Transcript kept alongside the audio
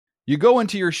You go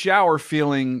into your shower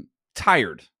feeling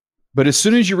tired, but as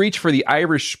soon as you reach for the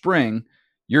Irish Spring,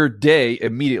 your day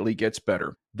immediately gets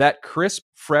better. That crisp,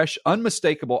 fresh,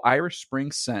 unmistakable Irish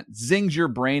Spring scent zings your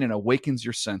brain and awakens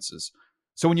your senses.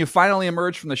 So when you finally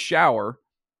emerge from the shower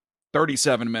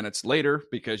 37 minutes later,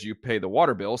 because you pay the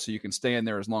water bill so you can stay in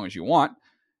there as long as you want,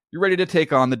 you're ready to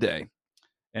take on the day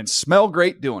and smell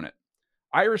great doing it.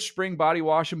 Irish Spring Body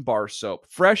Wash and Bar Soap.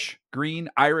 Fresh, green,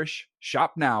 Irish.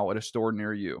 Shop now at a store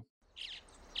near you.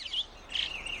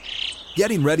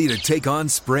 Getting ready to take on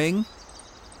spring?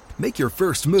 Make your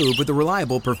first move with the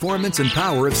reliable performance and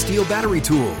power of Steel battery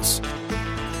tools.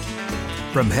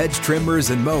 From hedge trimmers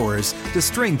and mowers to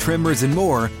string trimmers and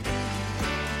more,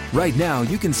 right now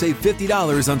you can save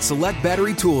 $50 on select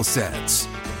battery tool sets.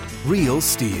 Real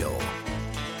Steel.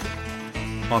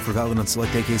 Offer valid on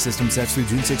select AK system sets through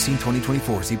June 16,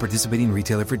 2024. See participating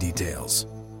retailer for details.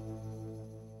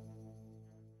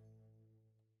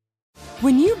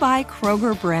 When you buy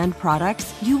Kroger brand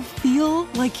products, you feel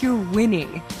like you're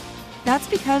winning. That's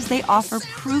because they offer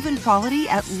proven quality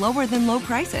at lower than low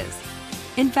prices.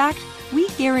 In fact, we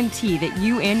guarantee that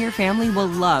you and your family will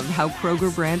love how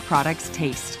Kroger brand products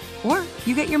taste, or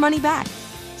you get your money back.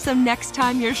 So next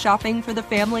time you're shopping for the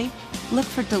family, look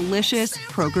for delicious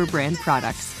Kroger brand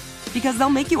products, because they'll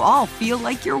make you all feel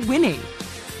like you're winning.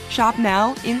 Shop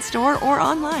now, in-store, or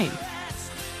online.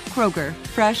 Kroger,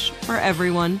 fresh for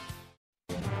everyone.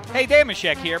 Hey,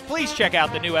 Damashek here. Please check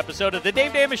out the new episode of the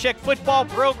Dave Damashek football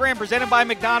program presented by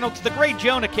McDonald's. The great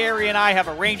Jonah Carey and I have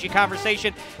a rangy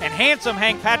conversation, and handsome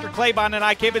Hank Patrick Claybon and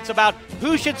I kibitz about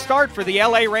who should start for the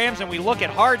LA Rams, and we look at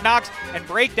Hard Knocks and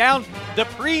break down the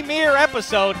premiere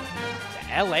episode,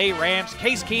 the LA Rams,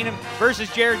 Case Keenum versus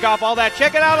Jared Goff, all that.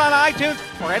 Check it out on iTunes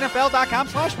or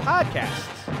NFL.com/podcasts.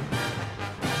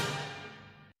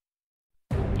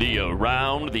 The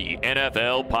Around the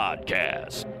NFL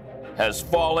podcast has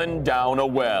fallen down a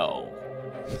well.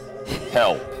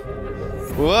 Help.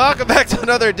 Welcome back to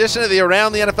another edition of the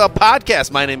Around the NFL podcast.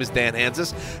 My name is Dan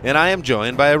Hansis, and I am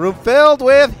joined by a room filled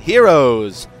with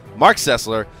heroes. Mark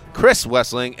Sessler, Chris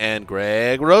Wessling, and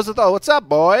Greg Rosenthal. What's up,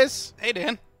 boys? Hey,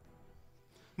 Dan.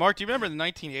 Mark, do you remember in the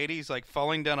 1980s, like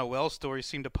falling down a well stories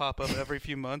seemed to pop up every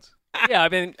few months? Yeah, I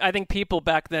mean, I think people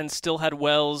back then still had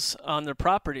wells on their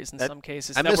properties in some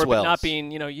cases I that miss were wells. not being,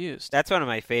 used. That's one of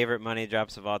my favorite money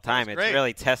drops of all time. That's It's great.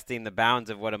 really testing the bounds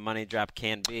of what a money drop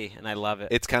can be, and I love it.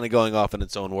 It's kind of going off in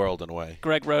its own world in a way.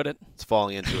 Greg wrote it. It's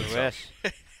falling into I itself.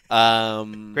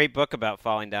 wish. Great book about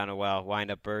falling down a well,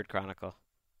 Wind Up Bird Chronicle.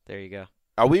 There you go.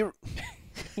 Are we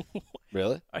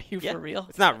really? Are you for real?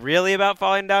 It's not really about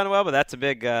falling down a well, but that's a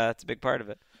big part of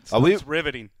it. It's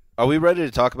riveting. Are we ready to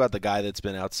talk about the guy that's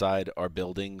been outside our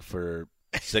building for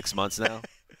 6 months now?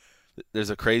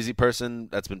 There's a crazy person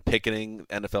that's been picketing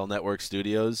NFL Network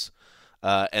studios,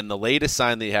 and the latest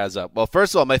sign that he has up. Well,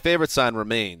 first of all, my favorite sign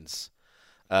remains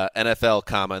NFL,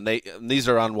 and these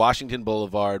are on Washington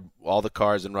Boulevard, all the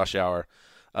cars in rush hour.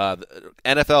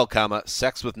 NFL,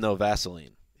 sex with no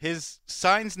Vaseline. His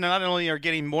signs not only are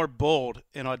getting more bold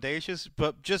and audacious,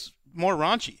 but just more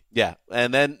raunchy. Yeah,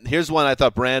 and then here's one I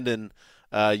thought, Brandon,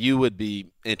 you would be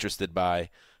interested by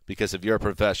because of your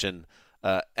profession.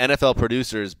 NFL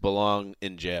producers belong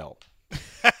in jail.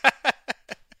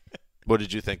 What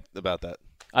did you think about that?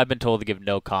 I've been told to give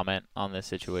no comment on this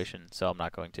situation, so I'm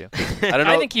not going to. I don't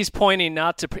know. I think he's pointing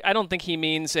not to. I don't think he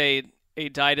means a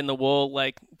dyed-in-the-wool,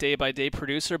 like, day-by-day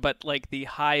producer, but, like, the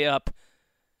high-up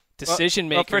decision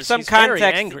makers. Well, for some he's very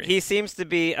context, angry. he seems to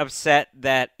be upset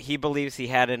that he believes he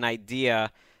had an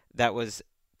idea that was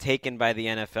taken by the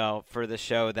NFL for the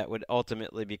show that would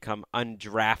ultimately become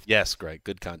undrafted. Yes, Greg,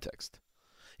 good context.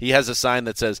 He has a sign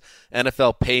that says,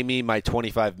 NFL, pay me my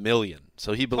 $25 million.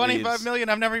 So he believes. $25 million?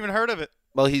 I've never even heard of it.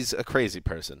 Well, he's a crazy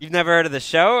person. You've never heard of the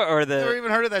show or the? Never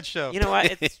even heard of that show. You know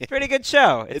what? It's a pretty good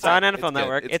show. It's on NFL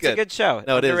Network. It's a good show.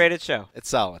 No, it is. Underrated show. It's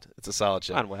solid. It's a solid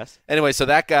show. Come on, Wes. Anyway, so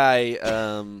that guy,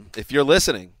 if you're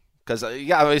listening, because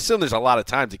I assume there's a lot of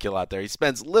time to kill out there. He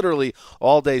spends literally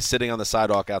all day sitting on the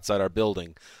sidewalk outside our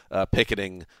building,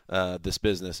 picketing this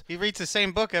business. He reads the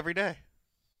same book every day.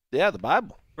 Yeah, the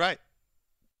Bible. Right.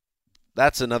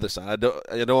 That's another sign. I don't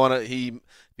want to.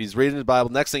 If he's reading the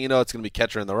Bible, next thing you know, it's going to be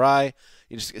Catcher in the Rye.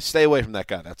 You just stay away from that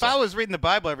guy. That's if all. I was reading the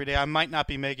Bible every day, I might not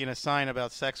be making a sign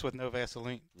about sex with no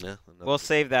Vaseline. Yeah, we'll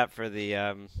save that for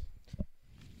the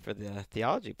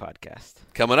theology podcast.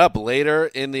 Coming up later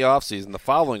in the offseason, the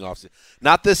following offseason.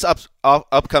 Not this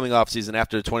upcoming offseason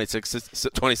after the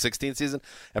 2016 season.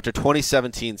 After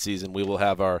 2017 season, we will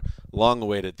have our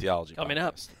long-awaited theology coming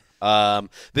podcast. up.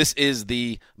 This is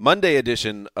the Monday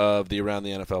edition of the Around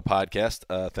the NFL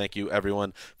podcast. Thank you,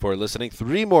 everyone, for listening.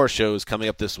 3 more shows coming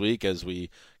up this week as we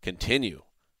continue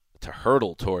to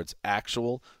hurdle towards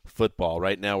actual football.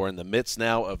 Right now, we're in the midst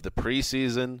now of the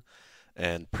preseason,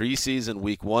 and preseason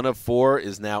week 1 of 4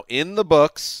 is now in the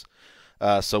books.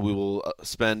 So we will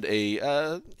spend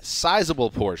a sizable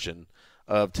portion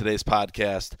of today's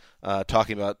podcast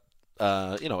talking about,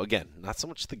 again, not so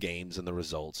much the games and the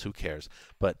results, who cares,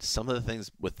 but some of the things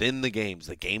within the games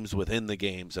within the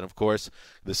games. And, of course,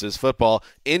 this is football,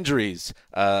 injuries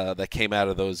that came out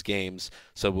of those games.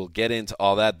 So we'll get into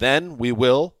all that. Then we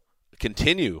will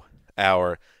continue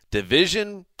our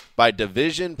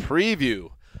division-by-division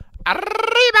preview.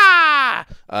 Arriba!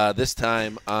 This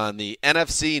time on the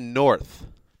NFC North.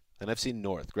 NFC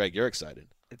North. Greg, you're excited.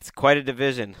 It's quite a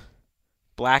division.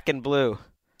 Black and blue.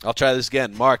 I'll try this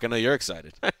again. Mark, I know you're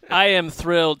excited. I am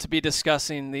thrilled to be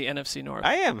discussing the NFC North.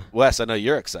 I am. Wes, I know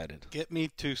you're excited. Get me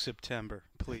to September,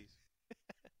 please.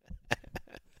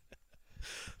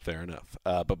 Fair enough.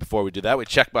 But before we do that, we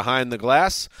check behind the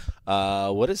glass.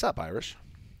 What is up, Irish?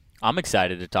 I'm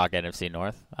excited to talk NFC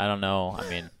North. I don't know. I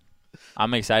mean,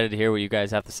 I'm excited to hear what you guys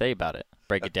have to say about it.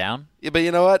 Break it down. Yeah, but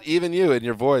you know what? Even you in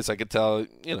your voice, I could tell,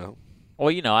 Well,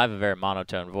 I have a very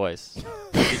monotone voice.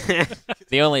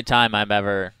 The only time I've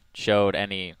ever showed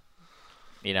any,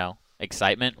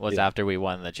 excitement was after we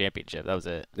won the championship. That was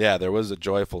it. Yeah, there was a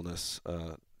joyfulness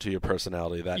to your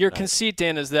personality that Your night. conceit,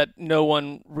 Dan, is that no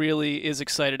one really is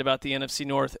excited about the NFC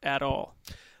North at all.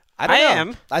 I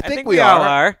am. I think we all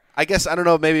are. I guess, I don't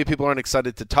know, maybe people aren't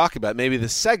excited to talk about. Maybe the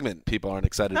segment people aren't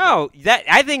excited No, about.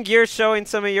 I think you're showing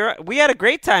some of your – we had a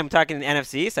great time talking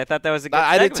NFC East. I thought that was a good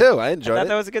segment. I did too. I enjoyed it. I thought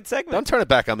that was a good segment. Don't turn it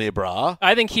back on me, brah.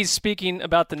 I think he's speaking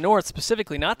about the North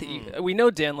specifically, not the East. We know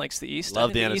Dan likes the East.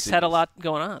 Love I think the the NFC East had a East. lot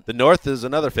going on. The North is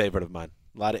another favorite of mine.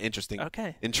 A lot of interesting,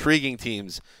 Okay. intriguing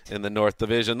teams in the North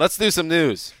Division. Let's do some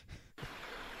news.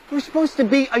 We're supposed to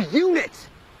be a unit.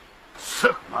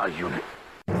 Sigma unit.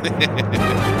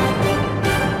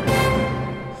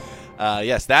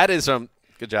 Yes, that is from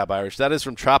 – good job, Irish. That is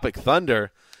from Tropic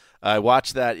Thunder. I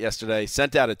watched that yesterday,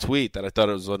 sent out a tweet that I thought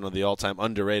it was one of the all-time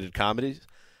underrated comedies.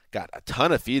 Got a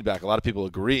ton of feedback. A lot of people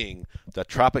agreeing that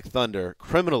Tropic Thunder,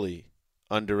 criminally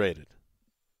underrated.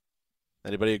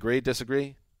 Anybody agree,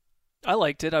 disagree? I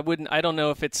liked it. I don't know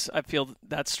if I feel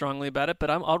that strongly about it, but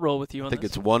I'll roll with you on I think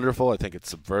this. it's wonderful. I think it's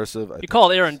subversive. You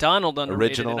called Aaron Donald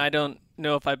underrated, original. and I don't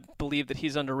know if I believe that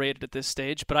he's underrated at this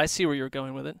stage, but I see where you're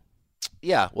going with it.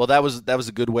 Yeah, well, that was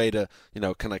a good way to,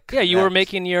 kind of Yeah, you were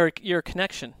making your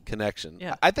connection.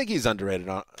 Yeah, I think he's underrated,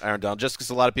 Aaron Donald, just because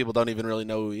a lot of people don't even really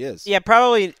know who he is. Yeah,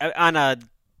 probably on a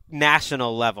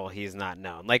national level he's not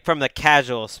known. Like from the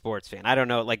casual sports fan. I don't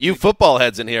know. Like you football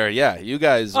heads in here, yeah, you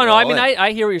guys. Oh, no, I mean,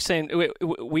 I hear what you're saying.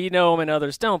 We know him and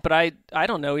others don't, but I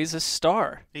don't know. He's a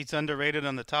star. He's underrated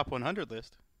on the top 100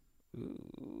 list.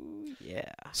 Ooh,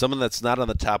 yeah. Someone that's not on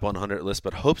the top 100 list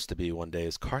but hopes to be one day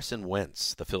is Carson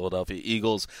Wentz, the Philadelphia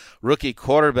Eagles rookie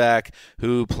quarterback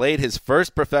who played his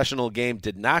first professional game,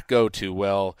 did not go too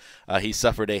well. He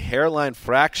suffered a hairline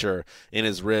fracture in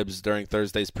his ribs during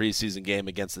Thursday's preseason game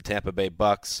against the Tampa Bay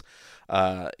Bucks.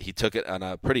 He took it on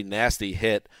a pretty nasty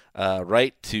hit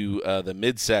right to the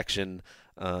midsection,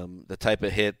 the type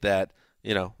of hit that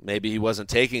maybe he wasn't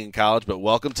taking in college, but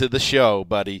welcome to the show,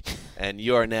 buddy. And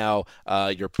you are now,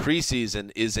 your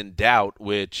preseason is in doubt,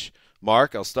 which,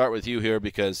 Mark, I'll start with you here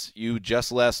because you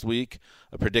just last week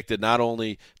predicted not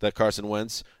only that Carson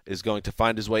Wentz is going to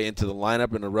find his way into the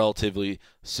lineup in a relatively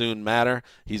soon manner,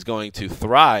 he's going to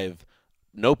thrive.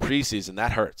 No preseason,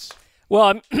 that hurts.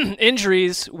 Well,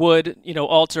 injuries would,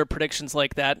 alter predictions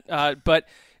like that. But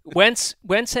Wentz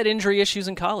had injury issues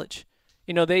in college.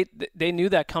 They knew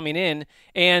that coming in,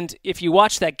 and if you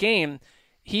watch that game,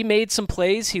 he made some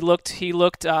plays. He looked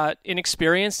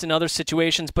inexperienced in other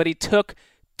situations, but he took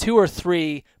 2 or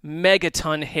 3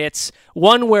 megaton hits.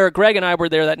 One where Greg and I were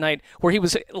there that night, where he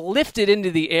was lifted into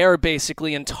the air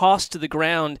basically and tossed to the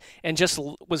ground and just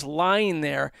was lying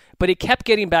there. But he kept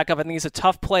getting back up. I think he's a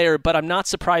tough player, but I'm not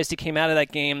surprised he came out of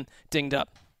that game dinged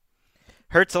up.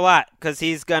 Hurts a lot because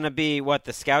he's going to be,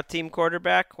 the scout team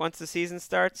quarterback once the season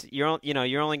starts. You're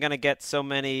only going to get so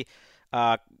many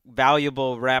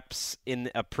valuable reps in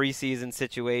a preseason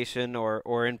situation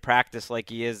or in practice like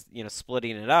he is,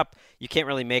 splitting it up. You can't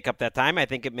really make up that time. I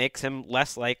think it makes him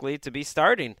less likely to be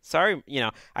starting. Sorry,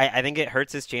 I think it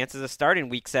hurts his chances of starting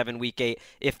week 7, week 8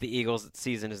 if the Eagles'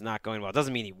 season is not going well. It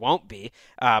doesn't mean he won't be,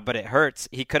 but it hurts.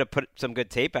 He could have put some good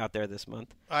tape out there this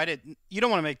month. You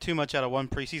don't want to make too much out of one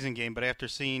preseason game, but after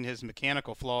seeing his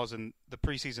mechanical flaws in the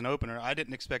preseason opener, I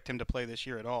didn't expect him to play this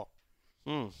year at all.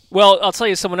 Well, I'll tell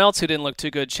you someone else who didn't look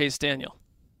too good, Chase Daniel.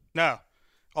 No.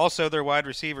 Also, they're wide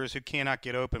receivers who cannot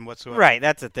get open whatsoever. Right,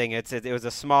 that's the thing. It was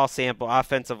a small sample.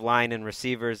 Offensive line and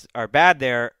receivers are bad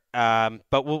there,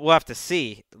 but we'll have to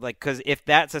see. Because if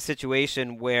that's a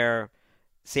situation where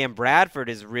Sam Bradford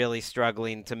is really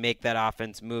struggling to make that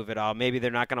offense move at all, maybe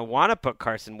they're not going to want to put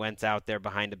Carson Wentz out there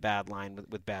behind a bad line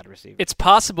with bad receivers. It's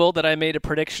possible that I made a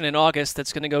prediction in August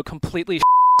that's going to go completely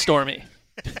stormy.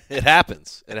 It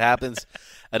happens. It happens.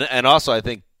 And also, I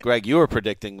think, Greg, you were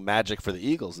predicting magic for the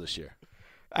Eagles this year.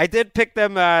 I did pick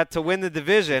them to win the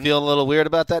division. Feeling a little weird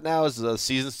about that now? Is the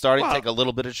season starting to take a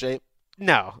little bit of shape?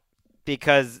 No,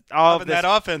 because all of that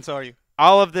offense, are you?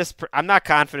 All of this, I'm not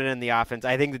confident in the offense.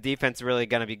 I think the defense is really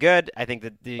going to be good. I think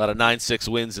that a lot of 9-6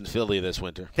 wins in Philly this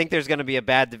winter. I think there's going to be a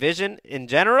bad division in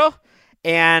general,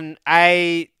 and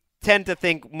I tend to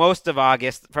think most of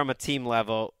August from a team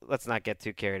level. Let's not get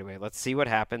too carried away. Let's see what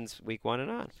happens week 1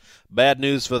 and on. Bad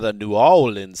news for the New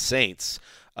Orleans Saints,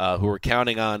 who were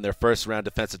counting on their first-round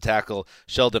defensive tackle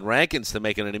Sheldon Rankins to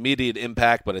make an immediate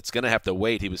impact, but it's going to have to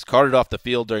wait. He was carted off the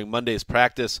field during Monday's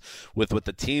practice with what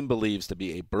the team believes to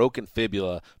be a broken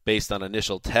fibula based on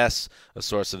initial tests. A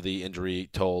source of the injury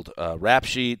told Rap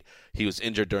Sheet he was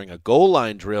injured during a goal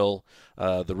line drill.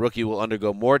 The rookie will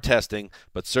undergo more testing,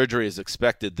 but surgery is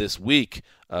expected this week,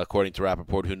 according to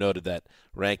Rappaport, who noted that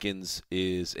Rankins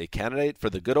is a candidate for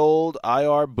the good old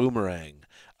IR boomerang.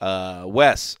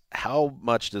 Wes, how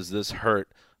much does this hurt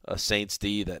a Saints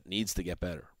D that needs to get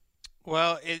better?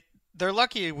 Well, they're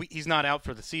lucky he's not out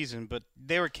for the season, but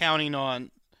they were counting on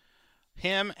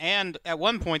him and, at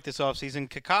one point this offseason,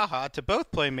 Kakaha to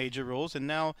both play major roles, and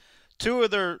now two of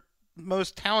their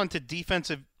most talented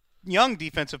young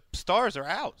defensive stars are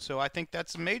out. So I think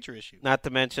that's a major issue. Not to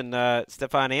mention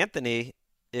Stephon Anthony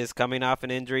is coming off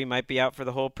an injury, might be out for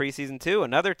the whole preseason too.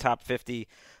 Another top 50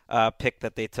 pick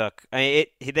that they took. I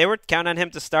mean, they were counting on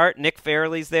him to start. Nick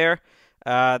Fairley's there.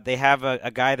 They have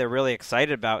a guy they're really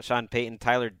excited about, Sean Payton,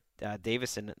 Tyler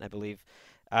Davison, I believe,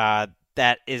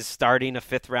 that is starting a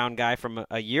 5th-round guy from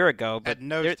a year ago. But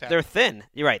they're thin.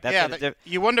 You're right.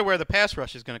 You wonder where the pass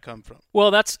rush is going to come from.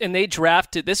 Well, this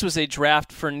was a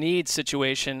draft for need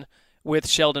situation with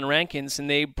Sheldon Rankins, and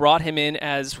they brought him in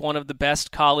as one of the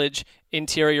best college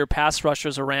interior pass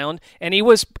rushers around, and he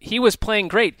was playing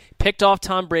great. Picked off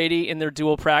Tom Brady in their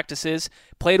dual practices,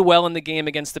 played well in the game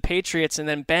against the Patriots, and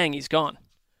then bang, he's gone.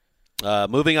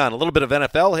 Moving on, a little bit of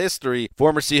NFL history.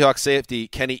 Former Seahawks safety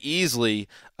Kenny Easley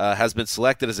has been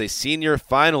selected as a senior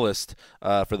finalist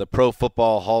for the Pro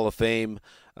Football Hall of Fame.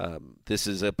 This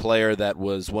is a player that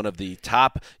was one of the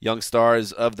top young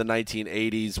stars of the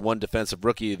 1980s, won Defensive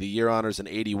Rookie of the Year honors in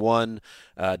 81,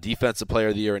 Defensive Player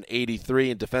of the Year in 83,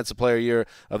 and Defensive Player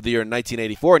of the Year in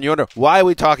 1984. And you wonder, why are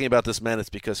we talking about this man? It's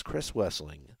because Chris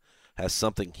Wesseling has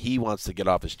something he wants to get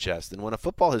off his chest. And when a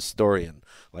football historian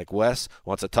like Wes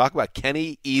wants to talk about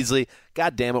Kenny Easley,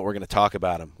 God damn it, we're going to talk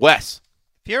about him. Wes.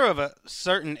 If you're of a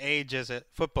certain age as a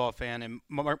football fan, and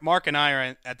Mark and I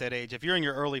are at that age, if you're in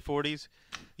your early 40s,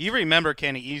 you remember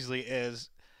Kenny Easley as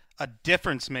a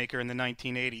difference maker in the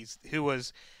 1980s, who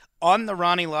was on the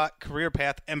Ronnie Lott career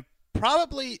path and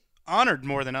probably honored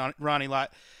more than Ronnie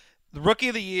Lott. The Rookie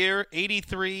of the Year,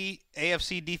 83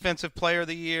 AFC Defensive Player of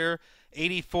the Year,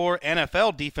 84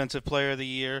 NFL Defensive Player of the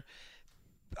Year.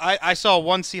 I saw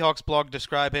one Seahawks blog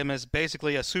describe him as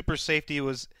basically a super safety who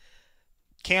was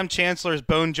Cam Chancellor's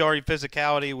bone-jarring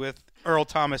physicality with Earl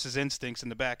Thomas's instincts in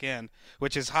the back end,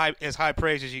 which is as high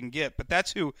praise as you can get. But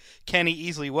that's who Kenny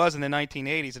Easley was in the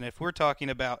 1980s. And if we're talking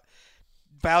about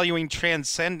valuing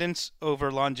transcendence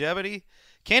over longevity,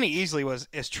 Kenny Easley was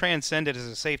as transcendent as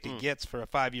a safety gets for a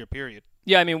 5-year period.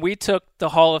 Yeah, I mean, we took the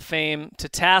Hall of Fame to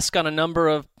task on a number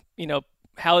of,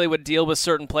 how they would deal with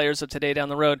certain players of today down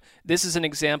the road. This is an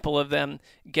example of them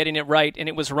getting it right, and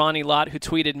it was Ronnie Lott who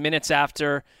tweeted minutes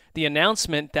after the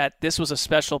announcement that this was a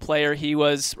special player. He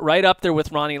was right up there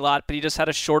with Ronnie Lott, but he just had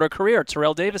a shorter career,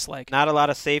 Terrell Davis-like. Not a lot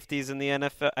of safeties in the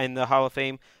NFL, in the Hall of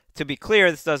Fame. To be clear,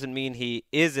 this doesn't mean he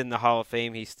is in the Hall of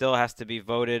Fame. He still has to be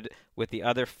voted with the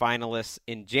other finalists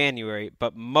in January,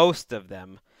 but most of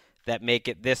them that make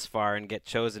it this far and get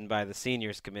chosen by the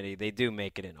seniors committee, they do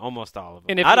make it in, almost all of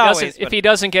them. And if he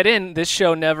doesn't get in, this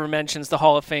show never mentions the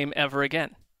Hall of Fame ever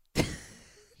again.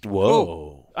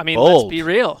 Whoa. I mean, bold. Let's be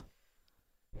real.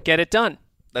 Get it done.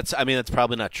 That's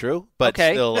probably not true, but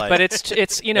okay. Still, but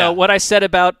it's what I said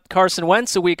about Carson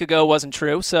Wentz a week ago wasn't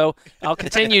true, so I'll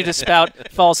continue to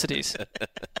spout falsities.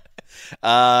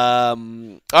 All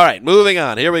right, moving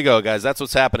on. Here we go, guys. That's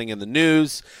what's happening in the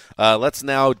news. Let's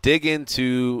now dig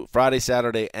into Friday,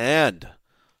 Saturday, and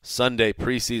Sunday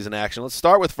preseason action. Let's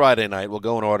start with Friday night. We'll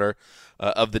go in order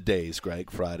of the days,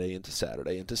 Greg. Friday into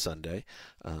Saturday into Sunday.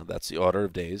 That's the order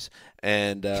of days.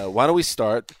 And why don't we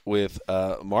start with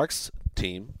Mark's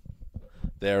team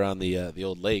there on the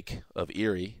old lake of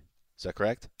Erie. Is that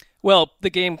correct? Well, the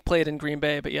game played in Green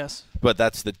Bay, but yes. But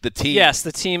that's the team. Yes,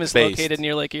 the team is based. Located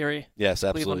near Lake Erie. Yes,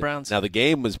 absolutely. Cleveland Browns. Now, the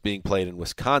game was being played in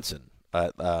Wisconsin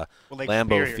at Lambeau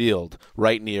Superior. Field,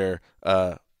 right near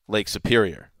Lake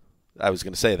Superior. I was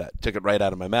going to say that. Took it right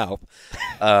out of my mouth.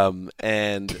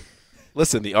 And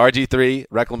listen, the RG3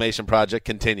 reclamation project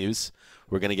continues.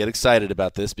 We're going to get excited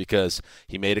about this because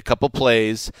he made a couple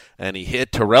plays, and he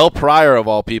hit Terrell Pryor, of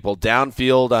all people,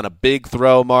 downfield on a big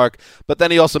throw, Mark. But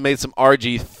then he also made some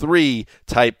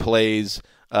RG3-type plays.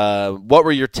 What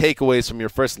were your takeaways from your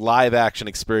first live-action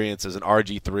experience as an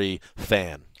RG3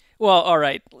 fan? Well, all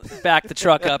right, back the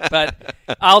truck up. But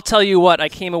I'll tell you what, I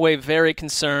came away very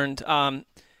concerned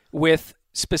with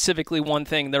specifically one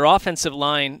thing. Their offensive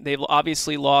line, they've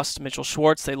obviously lost Mitchell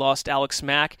Schwartz. They lost Alex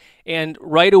Mack. And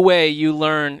right away you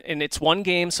learn, and it's one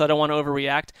game, so I don't want to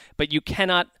overreact, but you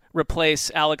cannot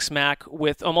replace Alex Mack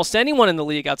with almost anyone in the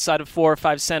league outside of 4 or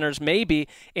 5 centers maybe.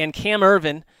 And Cam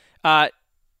Ervin,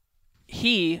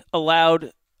 he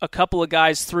allowed a couple of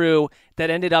guys through that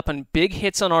ended up on big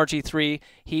hits on RG3.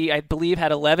 He, I believe,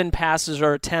 had 11 passes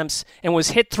or attempts and was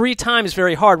hit 3 times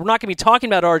very hard. We're not going to be talking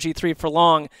about RG3 for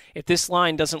long if this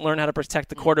line doesn't learn how to protect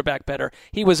the quarterback better.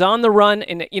 He was on the run,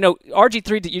 and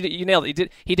RG3, you nailed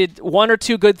it. He did 1 or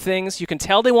 2 good things. You can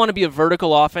tell they want to be a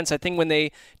vertical offense. I think when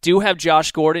they do have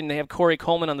Josh Gordon and they have Corey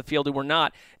Coleman on the field who were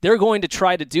not, they're going to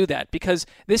try to do that because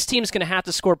this team's going to have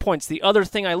to score points. The other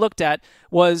thing I looked at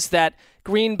was that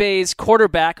Green Bay's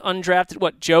quarterback,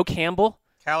 undrafted, Joe Campbell?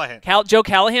 Joe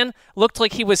Callahan looked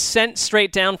like he was sent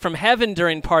straight down from heaven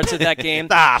during parts of that game,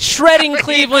 shredding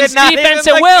Cleveland's defense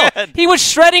at will. Good. He was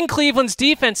shredding Cleveland's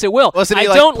defense at will. Wasn't he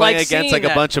don't playing like against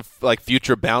that. a bunch of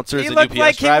future bouncers and UPS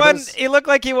like drivers? He looked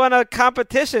like he won a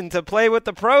competition to play with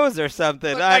the pros or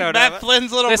something. I don't know. Matt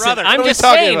Flynn's little brother. I'm just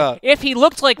saying, if he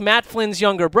looked like Matt Flynn's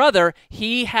younger brother,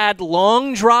 he had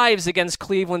long drives against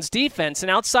Cleveland's defense, and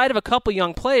outside of a couple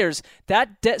young players,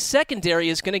 that secondary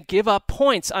is going to give up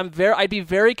points. I'd be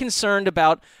very concerned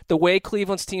about the way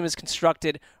Cleveland's team is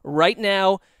constructed right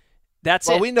now. That's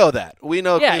it. Well, we know that. We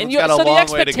know yeah, Cleveland's got a long way to go.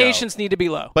 So the expectations need to be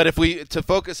low. But if to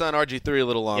focus on RG3 a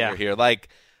little longer here,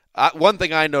 one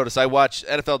thing I noticed, I watched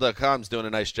NFL.com's doing a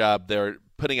nice job. They're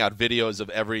putting out videos of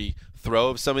every throw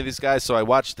of some of these guys. So I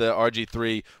watched the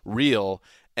RG3 reel,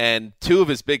 and 2 of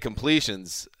his big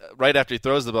completions, right after he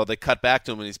throws the ball, they cut back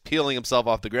to him, and he's peeling himself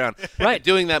off the ground. Right.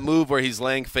 Doing that move where he's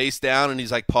laying face down, and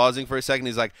he's pausing for a second.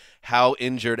 He's like, how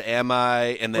injured am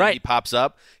I? And then he pops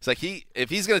up. He's like, if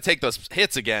he's going to take those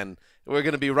hits again, we're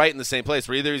going to be right in the same place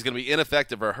where either he's going to be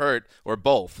ineffective or hurt or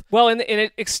both. Well, and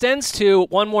it extends to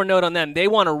one more note on them. They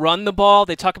want to run the ball.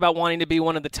 They talk about wanting to be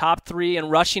one of the top 3 in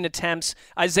rushing attempts.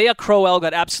 Isaiah Crowell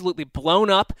got absolutely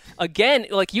blown up. Again,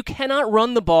 you cannot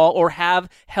run the ball or have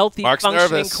healthy,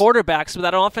 functioning quarterbacks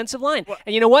without an offensive line.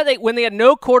 And you know what? When they had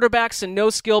no quarterbacks and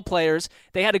no skill players,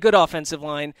 they had a good offensive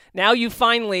line. Now you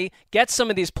finally get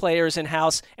some of these players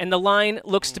in-house, and the line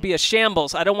looks to be a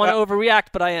shambles. I don't want to overreact,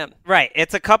 but I am. Right.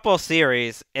 It's a couple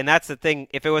series, and that's the thing.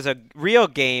 If it was a real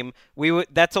game,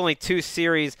 that's only 2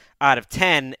 series out of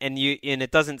 10, and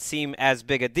it doesn't seem as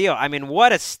big a deal. I mean,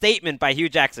 what a statement by Hugh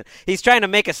Jackson. He's trying to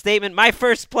make a statement. My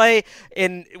first play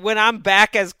when I'm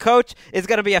back as coach is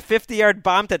going to be a 50-yard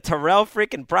bomb to Terrell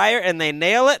freaking Pryor, and they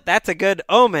nail it. That's a good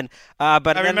omen.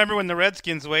 But I remember when the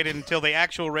Redskins waited until the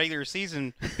actual regular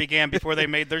season began before they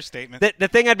made their statement. The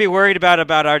thing I'd be worried about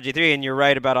RG3, and you're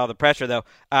right about all the pressure, though,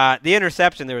 the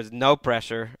interception, there was no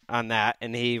pressure on that,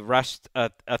 and he rushed a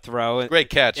throw.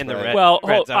 Great catch. In the red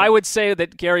zone. I would say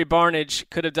that Gary Barnage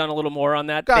could have done a little more on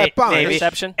that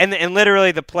interception. And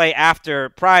literally the play after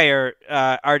Pryor,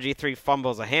 RG3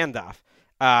 fumbles a handoff.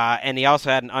 And he also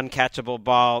had an uncatchable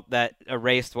ball that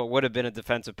erased what would have been a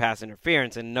defensive pass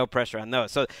interference, and no pressure on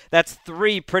those. So that's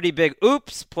 3 pretty big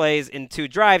oops plays in 2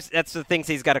 drives. That's the things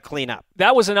he's got to clean up.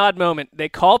 That was an odd moment. They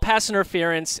call pass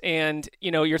interference, and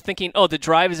you're thinking, oh, the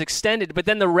drive is extended. But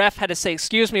then the ref had to say,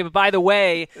 excuse me, but by the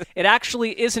way, it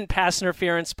actually isn't pass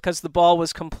interference because the ball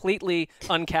was completely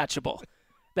uncatchable.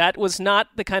 That was not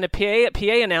the kind of PA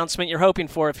announcement you're hoping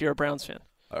for if you're a Browns fan.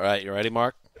 All right, you ready,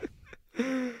 Mark?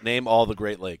 Name all the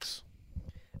Great Lakes.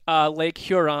 Lake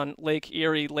Huron, Lake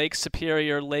Erie, Lake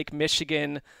Superior, Lake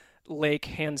Michigan, Lake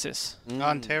Kansas.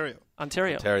 Ontario.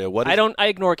 What is I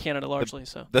ignore Canada largely.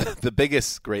 The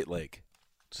biggest Great Lake.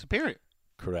 Superior.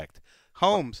 Correct.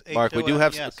 Holmes. Mark, we do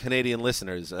have Canadian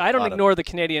listeners. I don't ignore the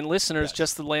Canadian listeners,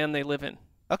 just the land they live in.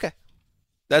 Okay.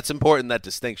 That's important, that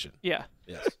distinction. Yeah.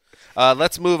 Yes.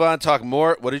 Let's move on. Talk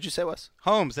more. What did you say, Wes?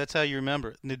 Holmes, that's how you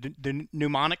remember it. The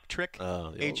mnemonic trick,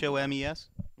 Homes.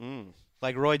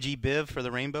 Like Roy G. Biv for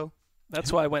the rainbow.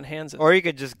 That's why I went hands. Or you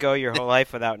could just go your whole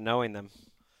life without knowing them.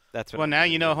 That's what. Well, now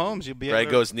you know Holmes. You'll be able Greg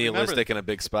to goes remember nihilistic them. in a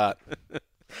big spot.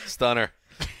 Stunner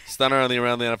on the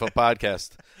Around the NFL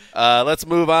podcast. Let's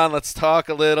move on. Let's talk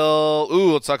a little.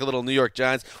 Let's talk a little New York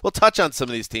Giants. We'll touch on some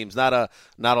of these teams. Not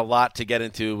a lot to get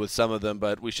into with some of them,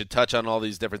 but we should touch on all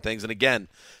these different things. And again,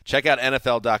 check out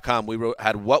NFL.com. We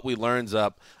had what we learns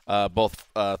up both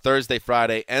Thursday,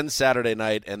 Friday, and Saturday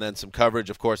night, and then some coverage,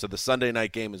 of course, of the Sunday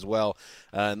night game as well.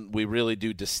 And we really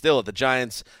do distill it. The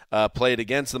Giants played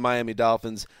against the Miami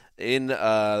Dolphins in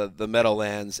the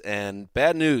Meadowlands, and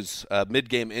bad news,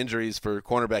 mid-game injuries for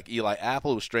cornerback Eli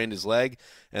Apple, who strained his leg,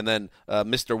 and then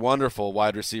Mr. Wonderful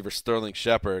wide receiver Sterling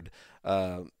Shepard,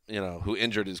 who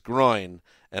injured his groin,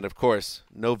 and of course,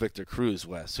 no Victor Cruz,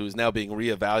 Wes, who is now being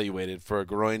reevaluated for a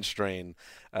groin strain.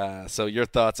 So your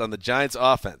thoughts on the Giants'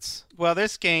 offense? Well,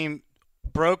 this game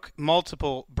broke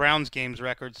multiple Browns games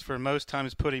records for most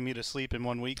times putting me to sleep in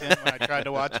one weekend when I tried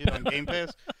to watch it on Game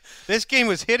Pass. This game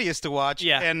was hideous to watch,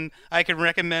 and I can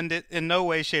recommend it in no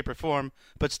way, shape, or form.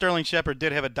 But Sterling Shepard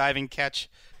did have a diving catch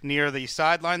near the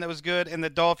sideline that was good, and the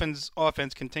Dolphins'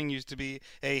 offense continues to be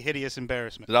a hideous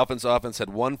embarrassment. The Dolphins' offense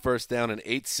had 1 first down in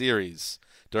 8 series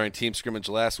during team scrimmage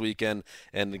last weekend,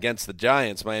 and against the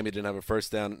Giants, Miami didn't have a first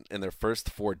down in their first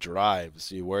 4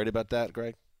 drives. Are you worried about that,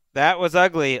 Greg? That was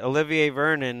ugly. Olivier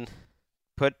Vernon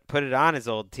put it on his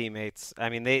old teammates. I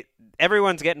mean,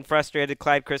 everyone's getting frustrated.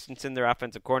 Clyde Christensen, their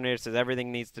offensive coordinator, says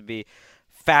everything needs to be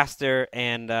faster,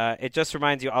 and it just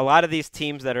reminds you, a lot of these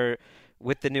teams that are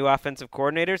with the new offensive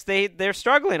coordinators, they're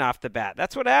struggling off the bat.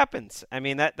 That's what happens. I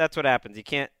mean, that's what happens. You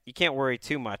can't worry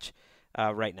too much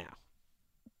right now.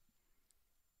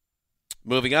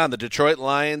 Moving on, the Detroit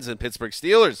Lions and Pittsburgh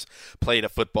Steelers played a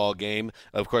football game.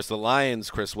 Of course, the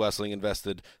Lions, Chris Wessling,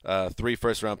 invested 3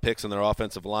 first-round picks in their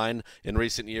offensive line in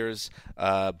recent years.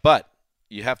 But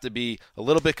you have to be a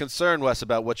little bit concerned, Wes,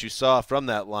 about what you saw from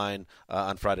that line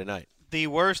on Friday night. The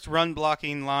worst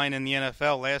run-blocking line in the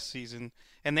NFL last season,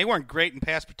 and they weren't great in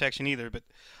pass protection either,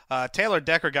 but Taylor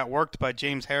Decker got worked by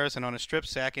James Harrison on a strip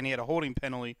sack, and he had a holding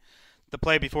penalty the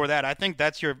play before that. I think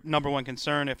that's your number one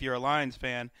concern if you're a Lions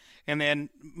fan. And then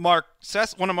one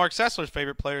of Mark Sessler's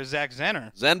favorite players, Zach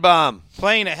Zenner. Zenbomb.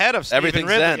 Playing ahead of Stephen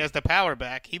Ridley Zen. as the power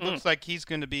back. He looks like he's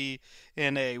going to be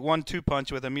in a 1-2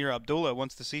 punch with Amir Abdullah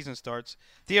once the season starts.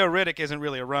 Theo Riddick isn't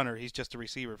really a runner. He's just a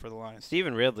receiver for the Lions.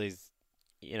 Stephen Ridley's,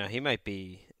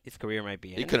 his career might be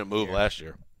ending. He couldn't move last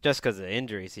year. Just because of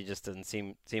injuries. He just doesn't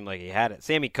seem like he had it.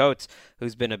 Sammy Coates,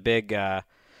 who's been a big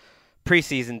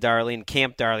preseason darling,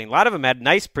 camp darling. A lot of them had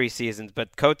nice preseasons,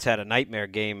 but Coates had a nightmare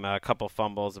game, a couple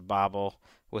fumbles, a bobble,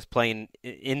 was playing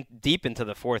in deep into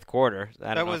the fourth quarter.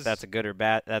 I don't know if that's a good or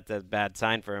bad. That's a bad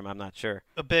sign for him. I'm not sure.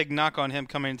 A big knock on him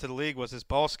coming into the league was his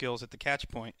ball skills at the catch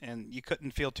point, and you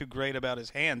couldn't feel too great about his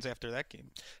hands after that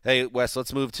game. Hey, Wes,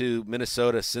 let's move to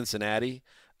Minnesota, Cincinnati.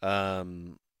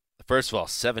 First of all,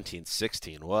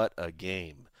 17-16. What a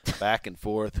game. Back and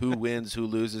forth. Who wins, who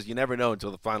loses. You never know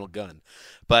until the final gun.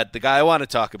 But the guy I want to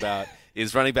talk about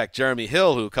is running back Jeremy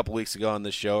Hill, who a couple weeks ago on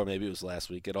this show, or maybe it was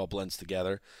last week, it all blends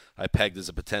together, I pegged as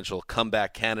a potential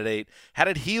comeback candidate. How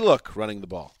did he look running the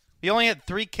ball? He only had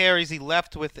 3 carries. He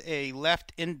left with a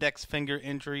left index finger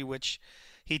injury, which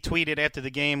he tweeted after the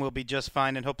game will be just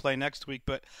fine and he'll play next week.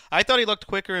 But I thought he looked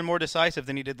quicker and more decisive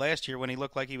than he did last year when he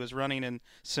looked like he was running in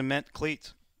cement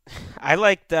cleats. I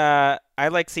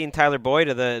liked seeing Tyler Boyd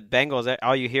of the Bengals.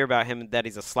 All you hear about him that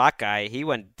he's a slot guy. He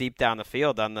went deep down the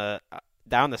field on the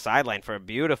down the sideline for a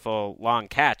beautiful long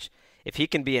catch. If he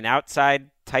can be an outside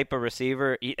type of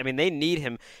receiver, they need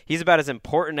him. He's about as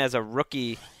important as a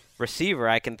rookie receiver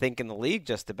I can think in the league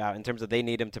just about in terms of they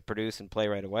need him to produce and play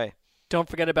right away. Don't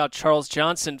forget about Charles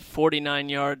Johnson,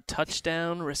 49-yard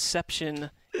touchdown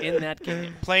reception in that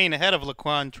game. Playing ahead of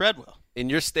Laquan Treadwell. In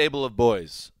your stable of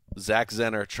boys, Zach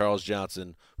Zenner, Charles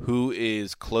Johnson, who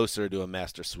is closer to a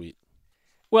master suite?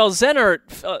 Well, Zenner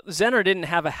didn't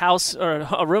have a house or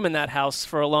a room in that house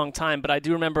for a long time, but I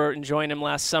do remember enjoying him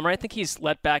last summer. I think he's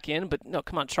let back in, but no,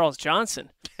 come on, Charles Johnson.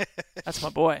 That's my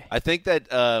boy. I think that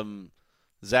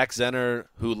Zach Zenner,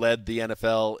 who led the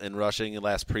NFL in rushing in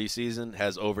last preseason,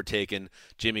 has overtaken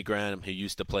Jimmy Graham, who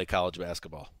used to play college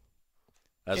basketball.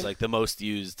 As like the most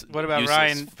used. What about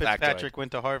Ryan Fitzpatrick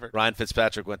went to Harvard? Ryan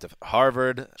Fitzpatrick went to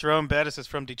Harvard. Jerome Bettis is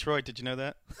from Detroit. Did you know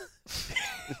that?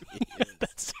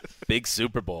 That's big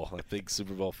Super Bowl. I think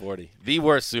Super Bowl 40. The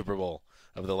worst Super Bowl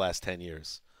of the last 10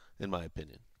 years, in my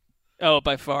opinion. Oh,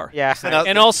 by far. Yeah.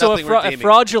 And also a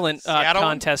fraudulent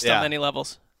contest on many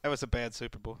levels. That was a bad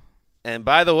Super Bowl. And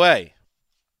by the way,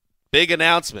 big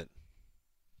announcement.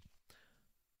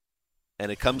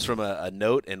 And it comes from a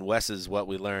note in Wes's What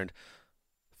We Learned.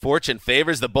 Fortune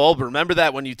favors the bold. Remember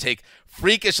that when you take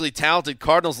freakishly talented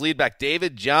Cardinals lead back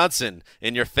David Johnson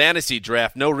in your fantasy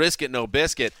draft. No risk it, no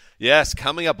biscuit. Yes,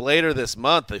 coming up later this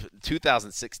month, the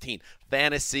 2016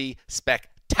 Fantasy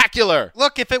Spectacular.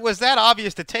 Look, if it was that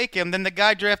obvious to take him, then the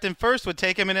guy drafting first would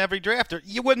take him in every draft.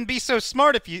 You wouldn't be so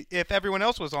smart if everyone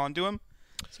else was on to him.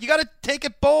 You got to take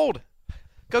it bold.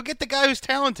 Go get the guy who's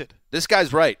talented. This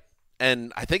guy's right.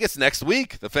 And I think it's next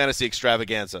week, the Fantasy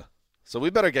Extravaganza. So we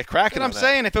better get cracking on that. I'm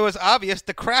saying if it was obvious,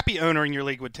 the crappy owner in your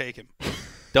league would take him.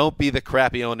 Don't be the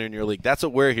crappy owner in your league. That's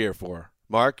what we're here for.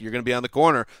 Mark, you're going to be on the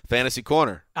corner, Fantasy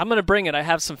Corner. I'm going to bring it. I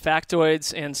have some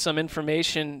factoids and some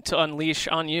information to unleash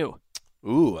on you.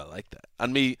 Ooh, I like that.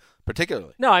 On me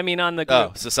particularly? No, I mean on the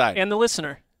group. Society. And the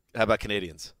listener. How about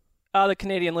Canadians? The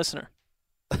Canadian listener.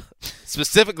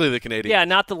 Specifically the Canadians. Yeah,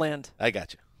 not the land. I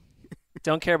got you.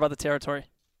 Don't care about the territory.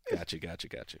 Got you.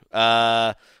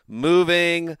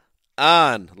 Moving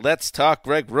on. Let's talk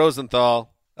Greg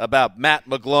Rosenthal about Matt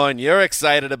McGloin. You're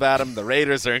excited about him. The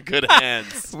Raiders are in good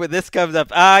hands. When this comes up,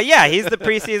 yeah, he's the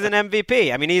preseason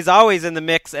MVP. I mean, he's always in the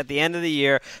mix at the end of the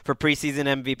year for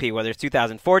preseason MVP, whether it's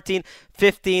 2014,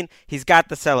 15. He's got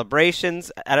the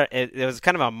celebrations. It was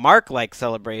kind of a Mark-like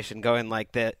celebration, going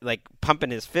like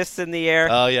pumping his fists in the air.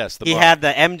 Oh, yes. He had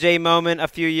the MJ moment a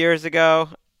few years ago.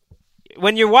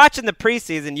 When you're watching the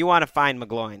preseason, you want to find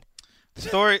McGloin.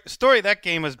 Story of that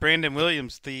game was Brandon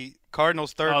Williams, the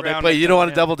Cardinals' third round. Wait, you don't want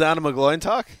to double down to McGloin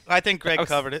talk? I think Greg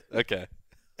covered it. Okay.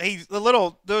 There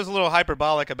was a little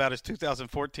hyperbolic about his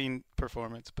 2014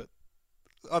 performance, but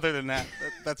other than that,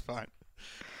 that's fine.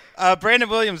 Brandon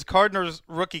Williams, Cardinals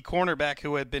rookie cornerback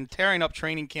who had been tearing up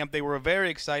training camp. They were very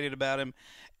excited about him,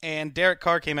 and Derek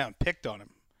Carr came out and picked on him.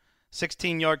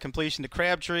 16-yard completion to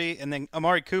Crabtree, and then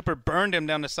Amari Cooper burned him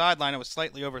down the sideline. It was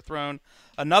slightly overthrown.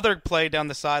 Another play down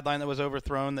the sideline that was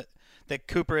overthrown that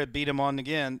Cooper had beat him on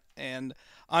again, and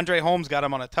Andre Holmes got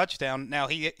him on a touchdown. Now,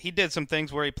 he did some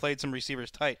things where he played some receivers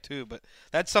tight, too, but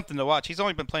that's something to watch. He's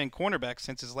only been playing cornerback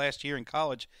since his last year in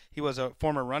college. He was a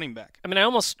former running back. I mean, I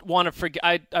almost want to forget.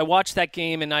 I watched that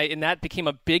game, and that became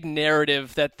a big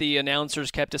narrative that the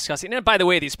announcers kept discussing. And by the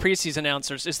way, these preseason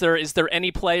announcers, is there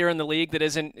any player in the league that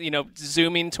isn't,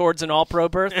 zooming towards an all-pro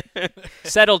berth?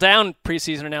 Settle down,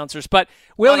 preseason announcers. But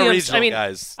Williams,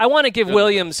 guys. I want to give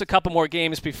Williams a couple more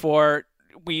games before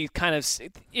we kind of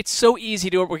 – it's so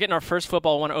easy to – we're getting our first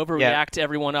football. I want to overreact to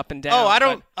everyone up and down. Oh, I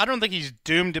don't think he's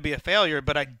doomed to be a failure,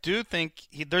 but I do think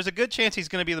there's a good chance he's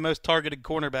going to be the most targeted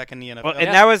cornerback in the NFL. Well,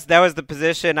 and that was the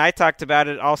position I talked about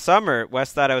it all summer.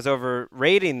 Wes thought I was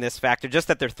overrating this factor, just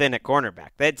that they're thin at cornerback.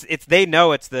 They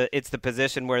know it's the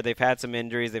position where they've had some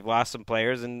injuries, they've lost some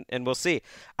players, and we'll see.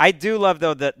 I do love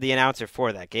though the announcer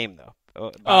for that game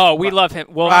though. We love him.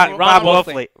 Ron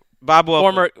Wolfley. Bob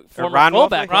Wolfley. Former Ron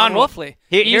fullback. Wolfley? Ron Wolfley.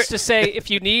 He used to say,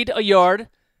 if you need a yard,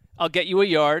 I'll get you a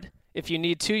yard. If you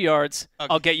need 2 yards,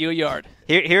 I'll get you a yard.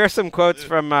 Here are some quotes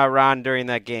from Ron during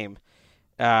that game.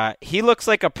 He looks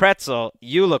like a pretzel.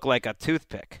 You look like a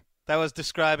toothpick. That was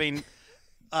describing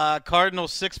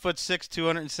Cardinals 6'6",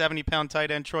 270-pound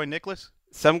tight end Troy Nicholas.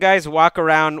 Some guys walk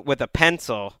around with a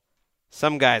pencil.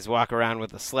 Some guys walk around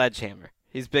with a sledgehammer.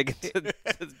 He's big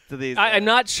to these. I'm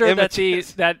not sure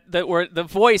images. that the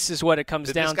voice is what it comes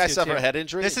down to. Did this guy suffer a head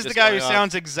injury? This is the guy who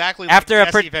sounds exactly like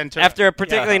Jesse Ventura. After a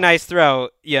particularly nice throw,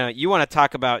 you want to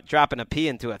talk about dropping a pea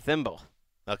into a thimble.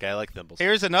 Okay, I like thimbles.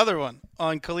 Here's another one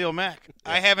on Khalil Mack.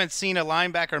 Yeah. I haven't seen a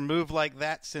linebacker move like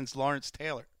that since Lawrence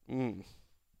Taylor.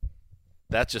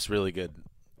 That's just really good,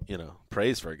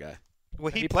 praise for a guy.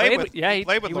 Well, he played with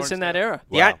he was in that era.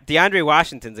 Yeah, DeAndre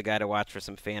Washington's a guy to watch for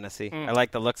some fantasy. I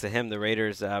like the looks of him. The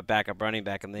Raiders backup running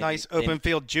back, and nice open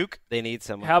field juke. They need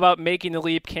someone. How about making the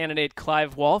leap candidate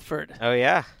Clive Walford? Oh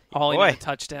yeah, hauling a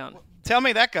touchdown. Tell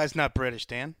me that guy's not British,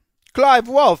 Dan. Clive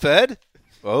Walford.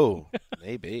 Oh,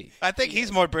 maybe. I think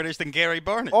he's more British than Gary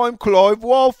Barnett. I'm Clive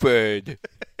Walford.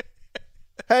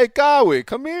 Hey, Gowie,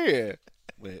 come here.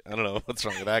 Wait, I don't know what's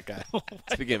wrong with that guy.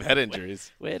 Speaking of head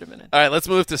injuries. Wait a minute. All right, let's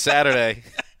move to Saturday.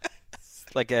 It's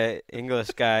like a English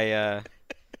guy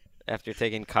after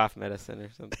taking cough medicine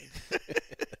or something.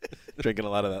 Drinking a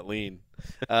lot of that lean.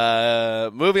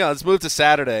 Moving on, let's move to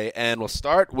Saturday, and we'll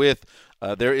start with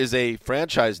there is a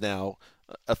franchise now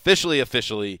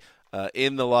officially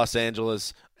in the Los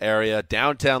Angeles area,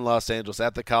 downtown Los Angeles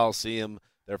at the Coliseum.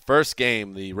 Their first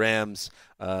game, the Rams,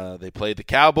 they played the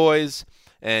Cowboys.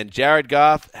 And Jared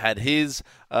Goff had his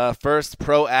first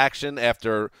pro action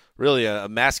after really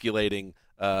emasculating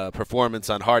performance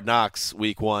on Hard Knocks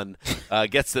Week 1,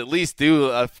 gets to at least do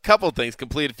a couple things,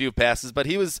 complete a few passes, but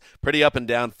he was pretty up and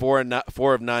down, 4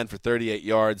 of 9 for 38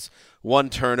 yards, 1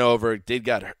 turnover, did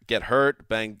get hurt,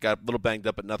 got a little banged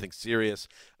up, but nothing serious,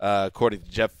 according to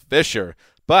Jeff Fisher.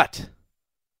 But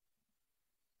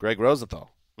Greg Rosenthal,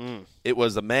 it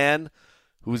was a man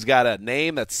who's got a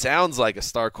name that sounds like a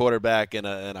star quarterback in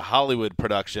a Hollywood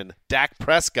production, Dak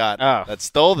Prescott, that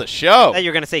stole the show. I thought you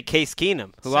were going to say Case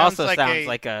Keenum, who also sounds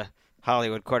like a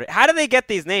Hollywood quarterback. How do they get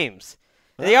these names?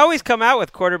 They always come out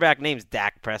with quarterback names,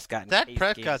 Dak Prescott. Dak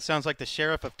Prescott sounds like the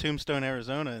sheriff of Tombstone,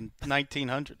 Arizona in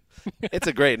 1900. It's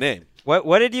a great name.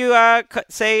 What did you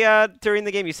say during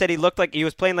the game? You said he looked like he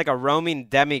was playing like a roaming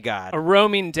demigod. A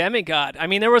roaming demigod. I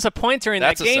mean, there was a point during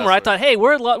that game where I thought, hey,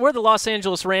 we're the Los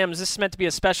Angeles Rams. This is meant to be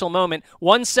a special moment.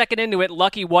 1 second into it,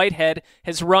 Lucky Whitehead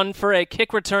has run for a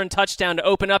kick return touchdown to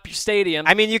open up your stadium.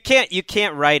 I mean, you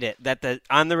can't write it that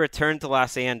on the return to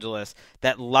Los Angeles,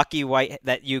 that Lucky Whitehead,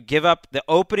 that you give up the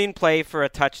opening play for a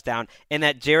touchdown, and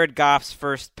that Jared Goff's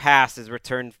first pass is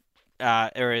returned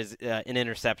or is an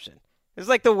interception. It's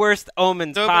like the worst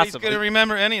omens possible. Nobody's going to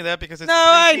remember any of that because it's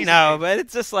I know, but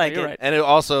it's just like You're right. And it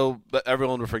also, but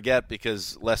everyone will forget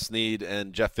because Les Snead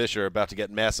and Jeff Fisher are about to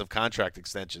get massive contract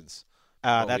extensions.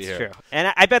 That's true.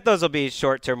 And I bet those will be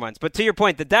short-term ones. But to your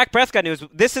point, the Dak Prescott news,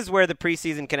 this is where the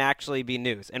preseason can actually be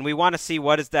news. And we want to see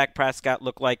what does Dak Prescott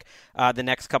look like the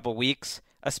next couple weeks,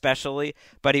 especially.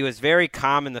 But he was very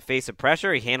calm in the face of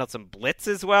pressure. He handled some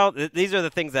blitzes well. These are the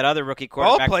things that other rookie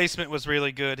quarterbacks. Ball placement was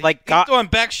really good. Like he's doing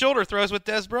back shoulder throws with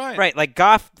Des Bryant. Right, like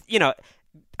Goff,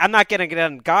 I'm not going to get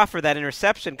on Goff for that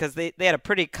interception because they had a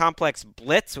pretty complex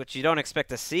blitz, which you don't expect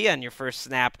to see on your first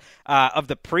snap of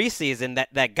the preseason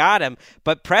that got him.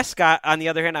 But Prescott, on the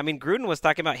other hand, I mean, Gruden was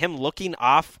talking about him looking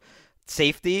off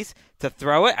safeties to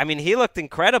throw it. I mean, he looked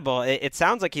incredible. It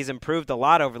sounds like he's improved a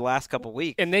lot over the last couple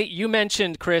weeks. And you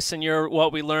mentioned, Chris, in your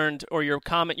what we learned or your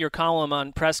column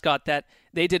on Prescott that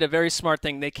they did a very smart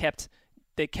thing. They kept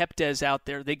Dez out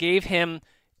there. They gave him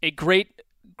a great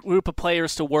group of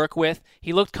players to work with.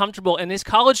 He looked comfortable in his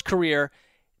college career.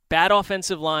 Bad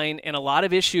offensive line and a lot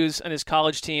of issues on his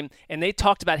college team, and they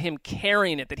talked about him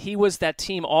carrying it, that he was that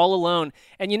team all alone.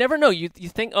 And you never know. You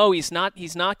think, oh, he's not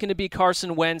going to be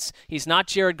Carson Wentz. He's not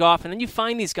Jared Goff. And then you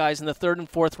find these guys in the 3rd and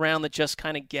 4th round that just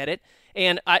kind of get it.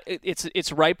 And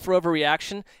it's ripe for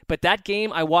overreaction. But that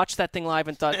game, I watched that thing live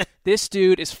and thought, this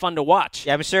dude is fun to watch.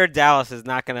 Yeah, I'm sure Dallas is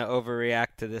not going to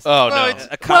overreact to this. Oh, no.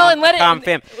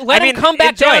 Let him come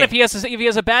back down. If he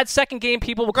has a bad second game,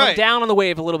 people will come down on the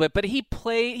wave a little bit. But he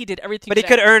did everything. But he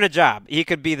could earn a job. He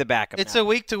could be the backup. It's a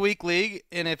week-to-week league,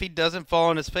 and if he doesn't fall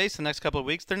on his face the next couple of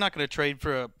weeks, they're not going to trade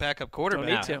for a backup quarterback.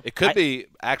 Don't need to. It could be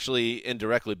actually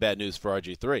indirectly bad news for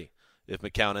RG3. If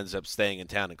McCown ends up staying in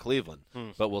town in Cleveland.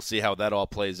 But we'll see how that all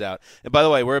plays out. And by the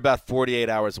way, we're about 48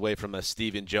 hours away from a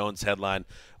Stephen Jones headline.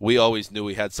 We always knew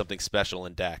we had something special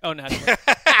in Dak. Oh, no.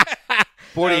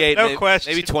 48, no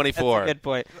question. Maybe 24. That's a good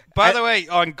point. By the way,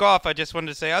 on Goff, I just wanted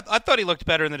to say, I thought he looked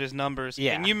better than his numbers.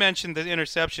 Yeah. And you mentioned the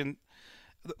interception.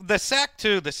 The sack,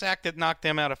 too, the sack that knocked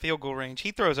them out of field goal range, he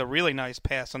throws a really nice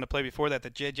pass on the play before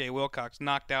that J.J. Wilcox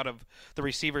knocked out of the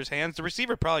receiver's hands. The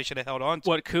receiver probably should have held on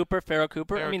to it. Pharoh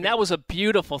Cooper? I mean, that was a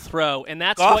beautiful throw, and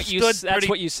that's Goff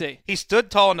what you see. He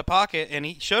stood tall in the pocket, and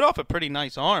he showed off a pretty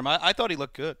nice arm. I thought he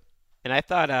looked good. And I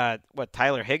thought,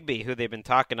 Tyler Higbee, who they've been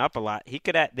talking up a lot,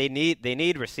 they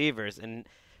need receivers, and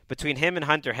between him and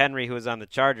Hunter Henry, who was on the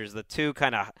Chargers, the two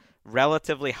kind of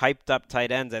relatively hyped up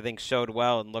tight ends, I think, showed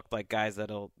well and looked like guys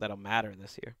that'll matter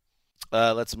this year.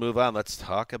 Let's move on. Let's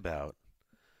talk about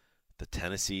the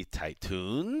Tennessee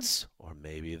Titans, or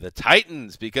maybe the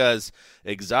Titans, because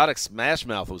Exotic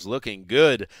Smashmouth was looking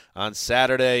good on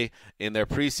Saturday in their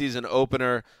preseason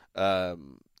opener.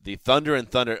 The Thunder and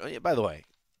Thunder. Oh, yeah, by the way,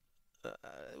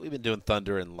 we've been doing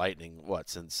Thunder and Lightning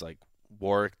since like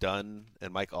Warwick Dunn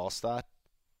and Mike Allstott.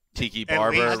 Tiki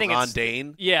Barber, Ron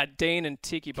Dane. Yeah, Dane and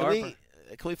Tiki Barber.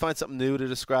 Can we find something new to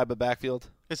describe a backfield?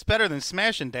 It's better than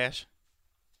Smash and Dash.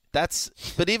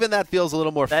 But even that feels a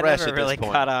little more fresh at this point. That never really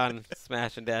caught on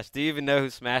Smash and Dash. Do you even know who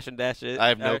Smash and Dash is? I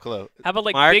have no clue. How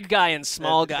about Mark? big guy and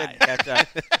small guy?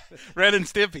 Red and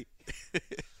Stimpy.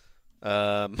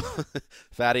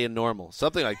 Fatty and Normal,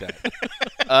 something like that.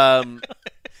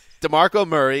 DeMarco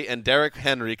Murray and Derrick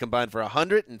Henry combined for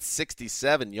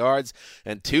 167 yards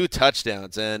and 2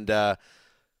 touchdowns. And,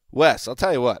 Wes, I'll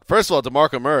tell you what. First of all,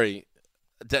 DeMarco Murray,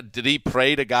 did he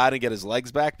pray to God and get his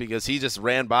legs back? Because he just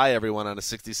ran by everyone on a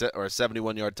 70 or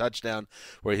 71-yard touchdown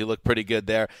where he looked pretty good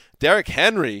there. Derrick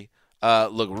Henry,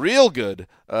 look real good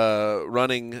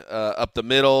running up the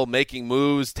middle, making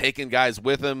moves, taking guys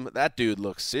with him. That dude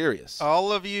looks serious.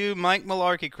 All of you Mike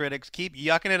Mularkey critics keep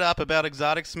yucking it up about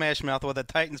exotic smash mouth while the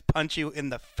Titans punch you in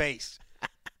the face.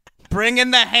 Bring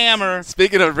in the hammer.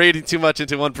 Speaking of reading too much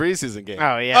into one preseason game.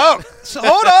 Oh, yeah. Oh, so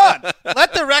hold on.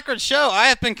 Let the record show I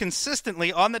have been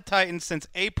consistently on the Titans since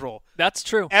April. That's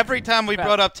true. Every time we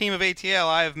brought up Team of ATL,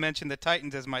 I have mentioned the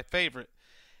Titans as my favorite.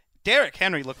 Derrick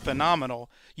Henry looked phenomenal.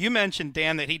 You mentioned,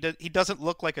 Dan, that he doesn't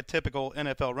look like a typical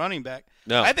NFL running back.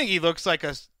 No. I think he looks like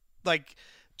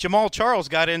Jamal Charles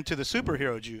got into the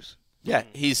superhero juice. Yeah,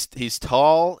 he's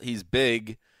tall, he's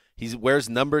big, he wears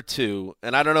number 2,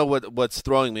 and I don't know what's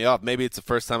throwing me off. Maybe it's the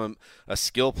first time a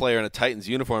skill player in a Titans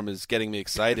uniform is getting me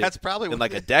excited. That's probably in what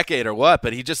like it a is. decade or what,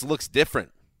 but he just looks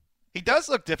different. He does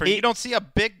look different. You don't see a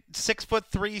big 6'3",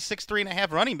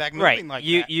 6'3.5" running back moving Right. like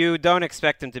you that. you don't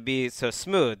expect him to be so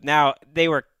smooth. Now, they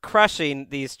were crushing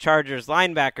these Chargers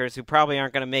linebackers who probably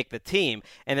aren't going to make the team,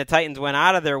 and the Titans went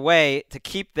out of their way to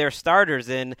keep their starters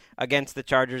in against the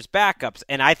Chargers backups.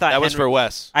 And I thought That was for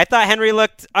Wes. I thought Henry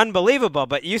looked unbelievable,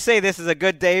 but you say this is a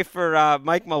good day for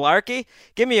Mike Mularkey?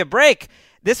 Give me a break.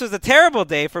 This was a terrible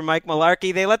day for Mike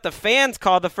Mularkey. They let the fans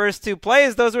call the first 2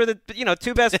 plays. Those were the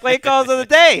two best play calls of the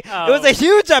day. Oh. It was a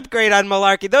huge upgrade on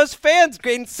Mularkey. Those fans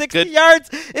gained 60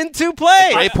 yards in 2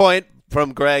 plays. Great point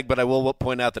from Greg, but I will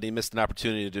point out that he missed an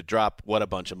opportunity to drop what a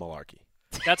bunch of malarkey.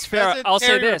 That's fair. Doesn't I'll say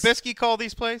Terry this. Rabisky call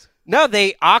these plays? No,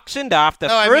 they auctioned off the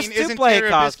first 2 isn't play Terry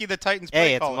calls. Rabisky the Titans play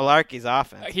Hey, it's caller? Mularkey's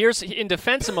offense. Here's in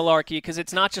defense of Mularkey, because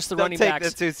it's not just the Don't running take backs.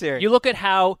 this too serious. You look at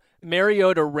how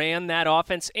Mariota ran that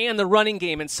offense and the running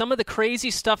game, and some of the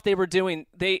crazy stuff they were doing.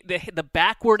 The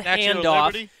backward Statue of handoff.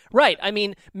 Liberty? Right. I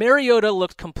mean, Mariota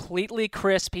looked completely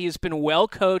crisp. He's been well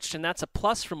coached, and that's a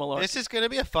plus for Mularkey. This is going to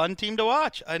be a fun team to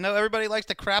watch. I know everybody likes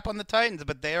to crap on the Titans,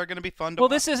 but they are going to be fun to Well,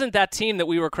 watch. this isn't that team that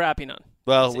we were crapping on.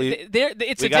 Well, It's we a got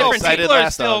different excited team.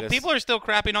 last August. People are still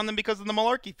crapping on them because of the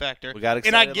Mularkey factor. We got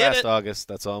and I excited get last it. August.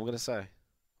 That's all I'm going to say.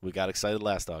 We got excited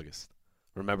last August.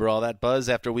 Remember all that buzz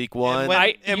after week 1?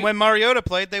 When Mariota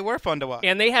played, they were fun to watch.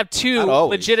 And they have 2 Not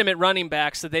always. legitimate running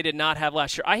backs that they did not have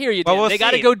last year. I hear you, Dan. Well, we'll they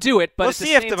got to see. go do it, but we'll at the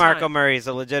see if same DeMarco time, Murray is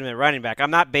a legitimate running back.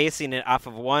 I'm not basing it off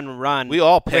of one run. We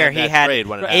all where panned he that had trade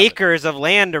when it happened. acres of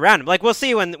land around him. Like, we'll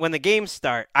see when the games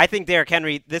start. I think Derrick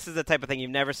Henry, this is the type of thing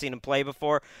you've never seen him play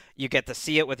before. You get to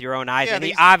see it with your own eyes, Yeah, and he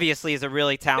these- obviously is a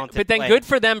really talented But then player. good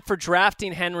for them for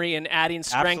drafting Henry and adding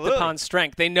strength Absolutely. upon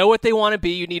strength. They know what they want to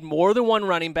be. You need more than one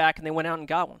running back, and they went out and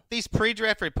got one. These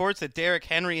pre-draft reports that Derrick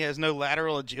Henry has no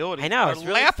lateral agility I know, are it's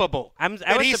really- laughable. I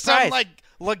that was he's surprised. some like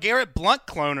LeGarrette Blount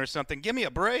clone or something. Give me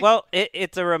a break. Well,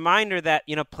 it's a reminder that,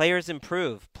 players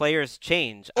improve, players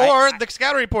change. or the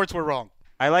scouting reports were wrong.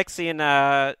 I like seeing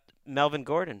Melvin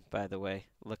Gordon, by the way,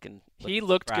 looking He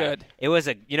looked fried. good. It was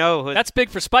That's big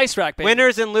for Spice Rack, baby.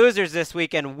 winners and losers this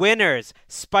weekend. Winners,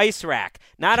 Spice Rack.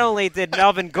 Not only did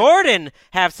Melvin Gordon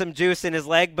have some juice in his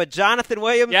leg, but Jonathan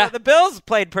Williams of the Bills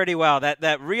played pretty well.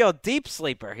 That real deep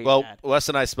sleeper he Well, had. Wes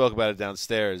and I spoke about it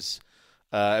downstairs.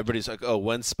 Everybody's like, "Oh,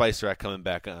 when's Spice Rack coming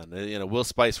back on? Will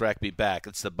Spice Rack be back?"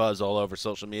 It's the buzz all over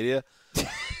social media.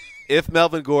 If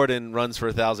Melvin Gordon runs for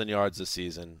 1,000 yards this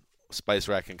season, Spice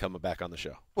Rack can come back on the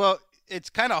show. Well, it's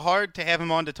kind of hard to have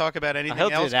him on to talk about anything He'll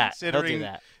do else. that. He'll do Considering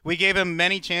that. we gave him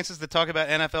many chances to talk about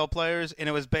NFL players, and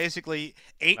it was basically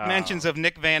 8 mentions of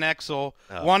Nick Van Exel,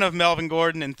 1 of Melvin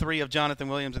Gordon, and 3 of Jonathan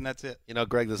Williams, and that's it.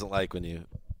 Greg doesn't like when you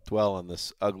dwell on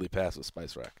this ugly pass with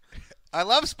Spice Rack. I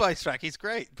love Spice Rack. He's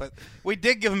great, but we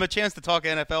did give him a chance to talk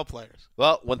NFL players.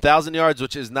 Well, 1,000 yards,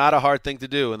 which is not a hard thing to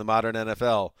do in the modern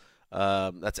NFL.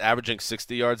 That's averaging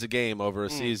 60 yards a game over a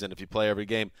season if you play every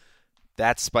game.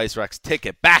 That's Spice Rack's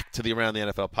ticket back to the Around the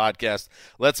NFL podcast.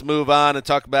 Let's move on and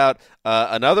talk about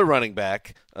another running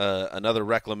back, another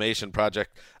reclamation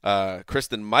project,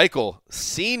 Kristen Michael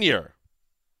Sr.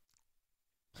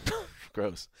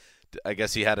 Gross. I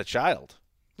guess he had a child.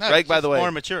 No, Greg, it's by just the way.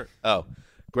 more mature. Oh,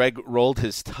 Greg rolled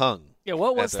his tongue. Yeah,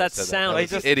 what was as I that said sound?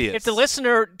 That was idiots. If the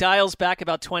listener dials back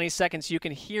about 20 seconds, you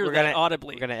can hear that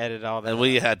audibly. We're going to edit all that. And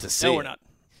we had to see No, we're it. not.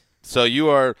 So you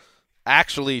are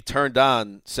actually turned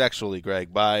on sexually,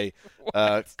 Greg, by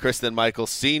Kristen Michael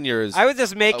Sr.'s I was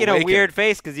just making a awakening. weird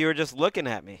face because you were just looking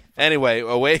at me.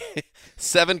 Anyway,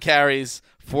 7 carries,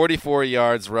 44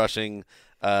 yards rushing.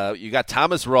 You got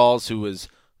Thomas Rawls, who was,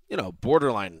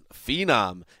 borderline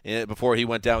phenom before he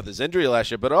went down with his injury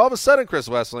last year. But all of a sudden, Chris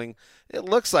Wessling, it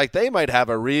looks like they might have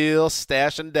a real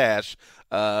stash and dash,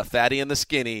 Fatty and the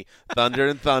Skinny, Thunder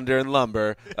and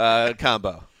Lumber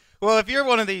combo. Well, if you're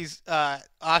one of these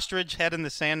ostrich head in the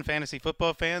sand fantasy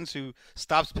football fans who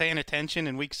stops paying attention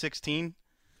in week 16,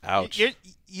 Ouch.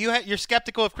 You're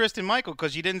skeptical of Christine Michael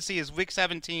because you didn't see his Week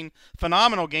 17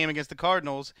 phenomenal game against the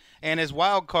Cardinals and his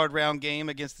wild card round game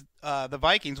against the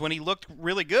Vikings when he looked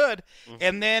really good. Mm-hmm.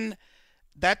 And then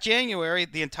that January,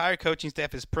 the entire coaching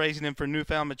staff is praising him for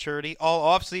newfound maturity.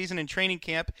 All offseason and training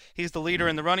camp, he's the leader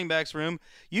in the running backs room.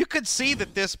 You could see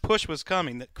that this push was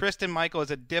coming, that Christine Michael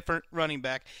is a different running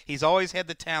back. He's always had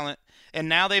the talent. And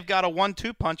now they've got a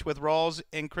 1-2 punch with Rawls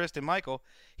and Christine Michael.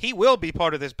 He will be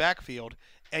part of this backfield.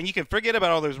 And you can forget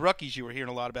about all those rookies you were hearing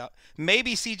a lot about.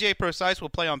 Maybe C.J. Procise will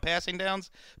play on passing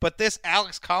downs, but this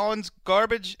Alex Collins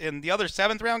garbage and the other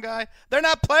 7th-round guy, they're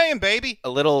not playing, baby. A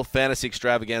little fantasy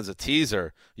extravaganza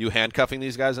teaser. You handcuffing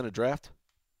these guys in a draft?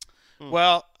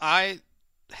 Well, I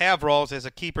have Rawls as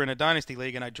a keeper in a dynasty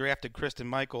league, and I drafted Christine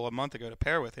Michael a month ago to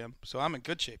pair with him, so I'm in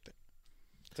good shape there.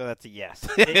 So that's a yes.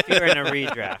 If you're in a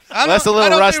redraft. That's a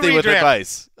little rusty with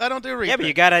advice. I don't do redraft. Yeah,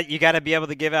 but you gotta be able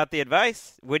to give out the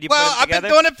advice. Would you put them together? I've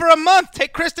been doing it for a month.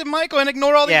 Take Christine Michael and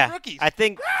ignore all these rookies. I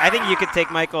think you could take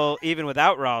Michael even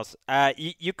without Rawls.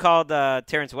 You called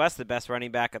Terrence West the best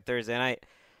running back of Thursday night.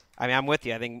 I mean, I'm with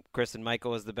you. I think Christine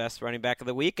Michael is the best running back of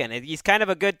the weekend. He's kind of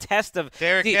a good test of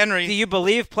Derrick Henry. Do you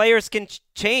believe players can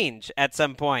change at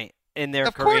some point in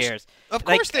their careers? Of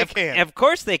course they can. Of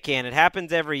course they can. It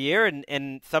happens every year,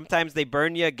 and sometimes they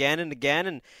burn you again and again.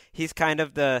 And he's kind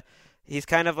of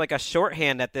like a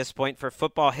shorthand at this point for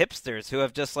football hipsters who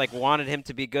have just like wanted him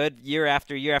to be good year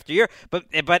after year after year. But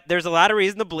there's a lot of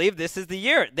reason to believe this is the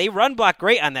year. They run block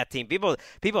great on that team. People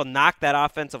knock that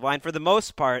offensive line for the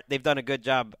most part. They've done a good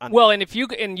job. And if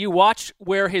you watch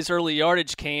where his early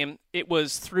yardage came, it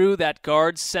was through that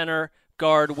guard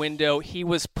window. He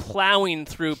was plowing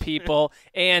through people,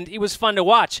 and it was fun to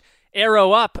watch.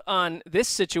 Arrow up on this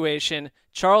situation: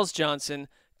 Charles Johnson,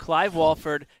 Clive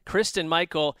Walford, Christine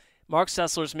Michael. Mark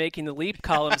Sessler's making the leap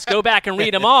columns. Go back and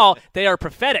read them all. They are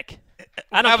prophetic.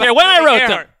 I don't care when I wrote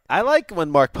them. I like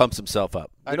when Mark pumps himself up.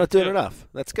 You're not doing enough.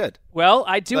 That's good. Well,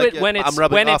 I do it when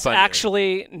it's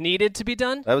actually needed to be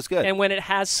done. That was good. And when it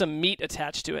has some meat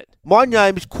attached to it. My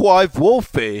name's Clive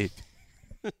Walford.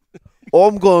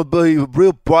 I'm going to be a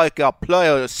real breakout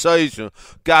player of the season.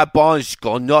 Guy Barnes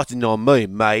got nothing on me,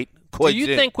 mate. Do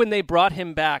you think when they brought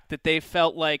him back that they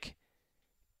felt like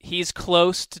he's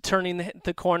close to turning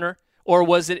the corner? Or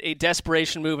was it a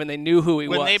desperation move and they knew who he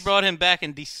was? When they brought him back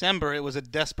in December, it was a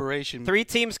desperation move. 3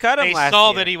 teams cut him last year. They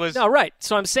saw that he was... No, right.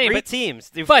 So I'm saying... 3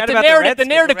 teams. But the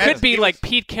narrative could be like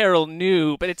Pete Carroll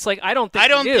knew, but it's like I don't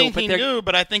think he knew,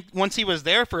 but I think once he was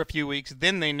there for a few weeks,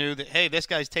 then they knew that, hey, this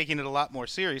guy's taking it a lot more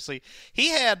seriously. He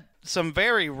had some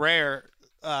very rare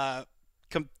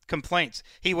complaints.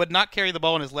 He would not carry the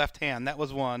ball in his left hand. That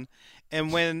was one.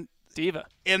 And when... Diva.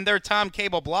 In their Tom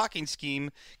Cable blocking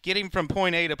scheme, getting from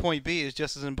point A to point B is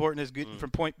just as important as getting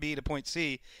from point B to point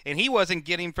C. And he wasn't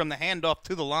getting from the handoff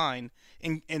to the line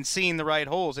and seeing the right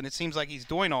holes, and it seems like he's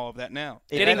doing all of that now.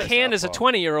 Getting canned as a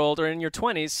 20-year-old or in your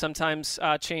 20s sometimes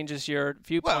changes your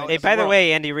viewpoint. Well, hey, by the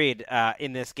way, Andy Reid,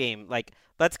 in this game,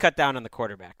 let's cut down on the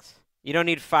quarterbacks. You don't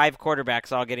need 5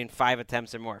 quarterbacks all getting 5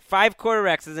 attempts or more. 5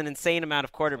 quarterbacks is an insane amount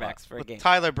of quarterbacks for a game.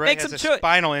 Tyler Bray has a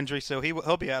spinal injury, so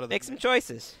he'll be out of the Make some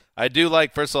choices. I do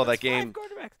like, first of all, that game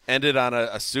ended on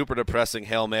a super depressing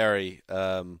Hail Mary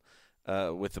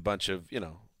with a bunch of,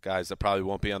 guys that probably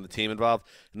won't be on the team involved.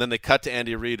 And then they cut to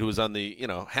Andy Reid, who was on the,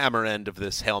 hammer end of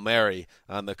this Hail Mary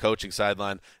on the coaching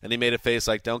sideline, and he made a face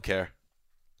like, don't care.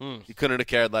 He couldn't have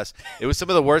cared less. It was some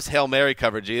of the worst Hail Mary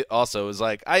coverage also. It was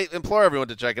like, I implore everyone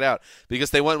to check it out because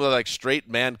they went with straight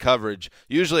man coverage.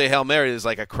 Usually a Hail Mary is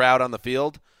like a crowd on the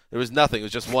field. There was nothing. It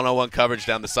was just one-on-one coverage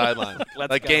down the sideline.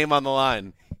 Game on the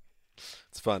line.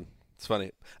 It's fun. It's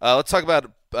funny. Let's talk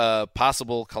about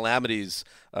possible calamities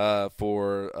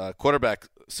for quarterback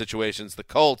situations. The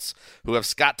Colts, who have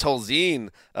Scott Tolzien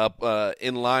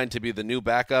in line to be the new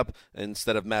backup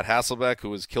instead of Matt Hasselbeck, who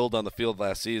was killed on the field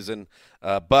last season.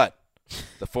 But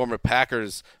the former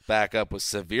Packers backup was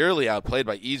severely outplayed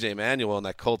by E.J. Manuel in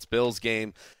that Colts-Bills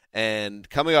game. And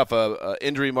coming off a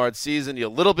injury-marred season, you a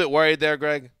little bit worried there,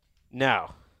 Greg?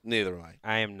 No. Neither am I.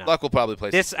 I am not. Luck will probably play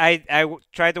this. I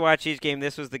tried to watch each game.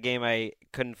 This was the game I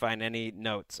couldn't find any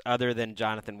notes other than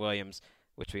Jonathan Williams,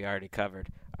 which we already covered.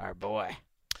 Our boy.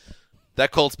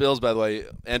 That Colts-Bills, by the way,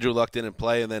 Andrew Luck didn't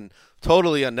play, and then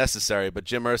totally unnecessary, but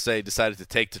Jim Irsay decided to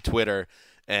take to Twitter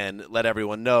and let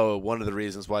everyone know one of the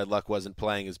reasons why Luck wasn't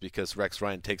playing is because Rex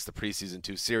Ryan takes the preseason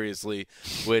too seriously,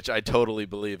 which I totally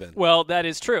believe in. Well, that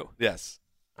is true. Yes.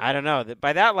 I don't know.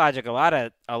 By that logic, a lot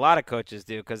of coaches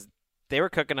do because they were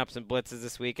cooking up some blitzes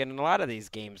this weekend in a lot of these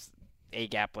games.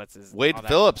 A-gap blitzes. Wade all that.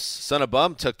 Phillips, son of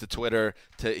bum, took to Twitter.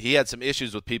 He had some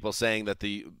issues with people saying that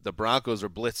the Broncos were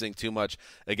blitzing too much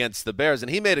against the Bears, and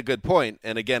he made a good point.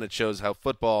 And again, it shows how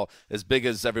football, as big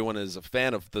as everyone is a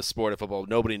fan of the sport of football,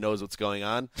 nobody knows what's going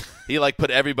on. He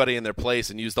put everybody in their place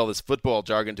and used all this football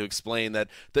jargon to explain that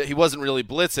he wasn't really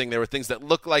blitzing. There were things that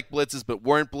looked like blitzes but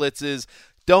weren't blitzes.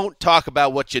 Don't talk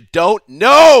about what you don't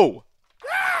know.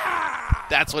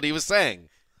 That's what he was saying.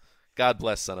 God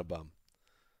bless son of bum.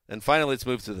 And finally, let's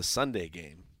move to the Sunday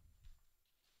game.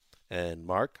 And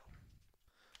Mark,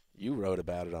 you wrote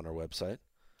about it on our website.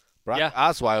 Brock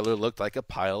Osweiler looked like a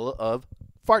pile of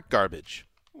fart garbage.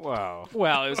 Whoa.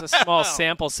 Well, it was a small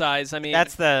sample size. I mean,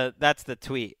 that's the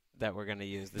tweet that we're going to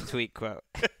use, the tweet quote.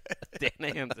 Dan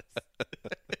Hanzus.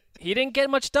 He didn't get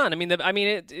much done. I mean,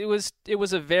 it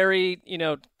was a very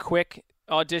quick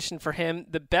audition for him.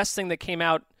 The best thing that came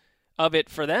out of it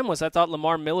for them was I thought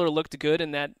Lamar Miller looked good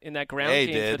in that ground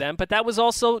game for them, but that was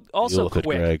also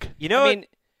quick.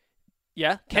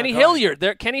 Kenny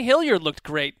Hilliard. Kenny Hilliard looked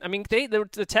great. I mean,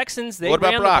 the Texans ran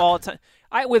the ball.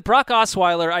 With Brock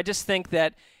Osweiler, I just think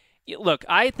that. Look,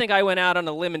 I think I went out on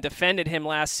a limb and defended him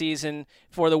last season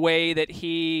for the way that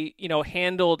he,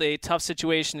 handled a tough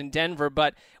situation in Denver.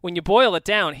 But when you boil it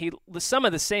down, some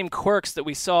of the same quirks that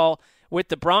we saw with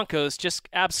the Broncos just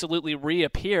absolutely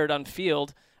reappeared on the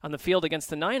field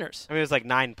against the Niners. I mean, it was like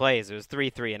 9 plays. It was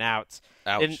 3 and outs.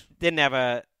 Ouch. Didn't have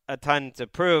a ton to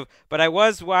prove. But I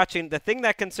was watching. The thing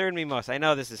that concerned me most, I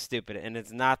know this is stupid, and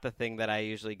it's not the thing that I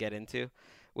usually get into,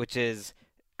 which is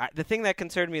the thing that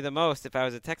concerned me the most, if I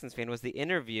was a Texans fan, was the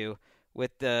interview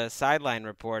with the sideline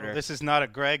reporter. Well, this is not a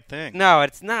Greg thing. No,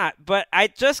 it's not. But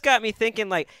it just got me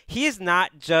thinking, he is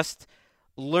not just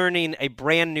learning a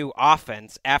brand new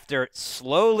offense after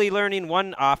slowly learning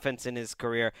one offense in his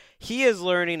career. He is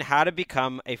learning how to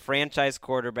become a franchise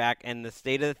quarterback and the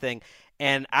state of the thing.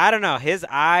 And I don't know, his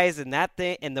eyes and that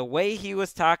thing and the way he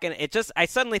was talking, I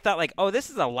suddenly thought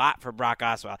this is a lot for Brock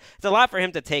Osweiler. It's a lot for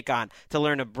him to take on, to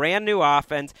learn a brand new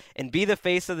offense and be the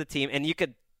face of the team. And you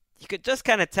could just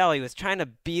kind of tell he was trying to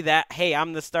be that, hey,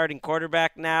 I'm the starting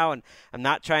quarterback now, and I'm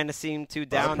not trying to seem too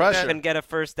down and get a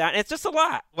first down. It's just a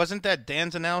lot. Wasn't that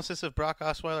Dan's analysis of Brock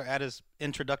Osweiler at his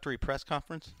introductory press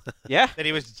conference? Yeah. That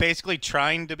he was basically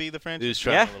trying to be the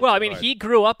franchise? Well, I mean, he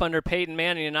grew up under Peyton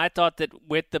Manning, and I thought that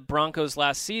with the Broncos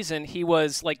last season, he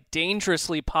was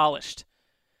dangerously polished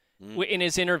in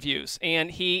his interviews,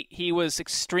 and he was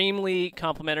extremely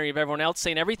complimentary of everyone else,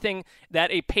 saying everything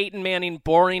that a Peyton Manning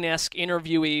boring-esque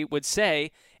interviewee would say,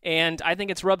 and I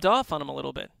think it's rubbed off on him a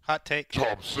little bit. Hot take.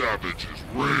 Tom Savage is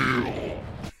real.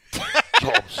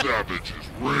 Tom Savage is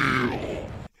real.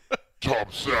 Tom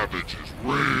Savage is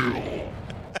real.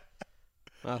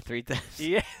 Well, 3 times.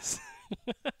 Yes.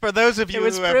 For those of you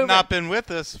who have not been with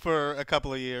us for a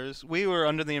couple of years, we were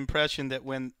under the impression that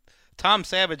when Tom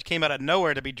Savage came out of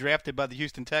nowhere to be drafted by the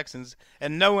Houston Texans,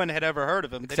 and no one had ever heard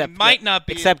of him.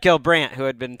 Except Gil Brandt, who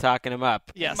had been talking him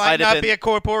up. Yes. Might not be a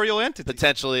corporeal entity.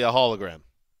 Potentially a hologram.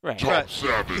 Right. Tom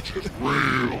Savage is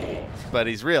real. But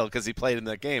he's real because he played in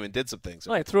that game and did some things.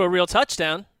 Well, he threw a real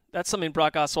touchdown. That's something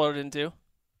Brock Osweiler didn't do.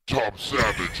 Tom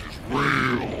Savage is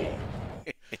real.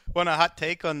 Want a hot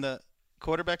take on the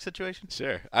quarterback situation?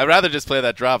 Sure. I'd rather just play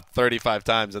that drop 35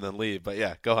 times and then leave, but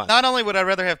yeah, go on. Not only would I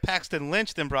rather have Paxton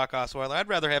Lynch than Brock Osweiler, I'd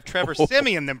rather have Trevor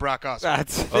Siemian than Brock Osweiler.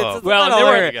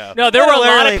 There were a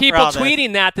lot of people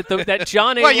tweeting that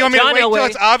John Elway. What, you want me to wait until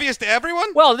it's obvious to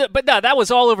everyone? Well, but no, that was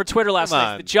all over Twitter last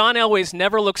night. That John Elway's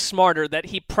never looked smarter, that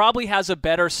he probably has a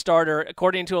better starter,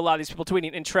 according to a lot of these people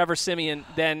tweeting, in Trevor Siemian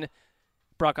than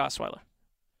Brock Osweiler.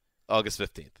 August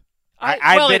 15th.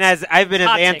 I've been as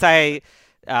anti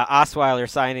Osweiler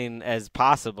signing as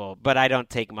possible, but I don't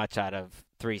take much out of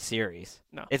 3 series.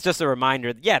 No. It's just a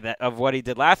reminder, of what he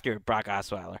did last year, Brock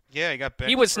Osweiler. Yeah, he got benched.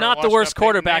 He was not the worst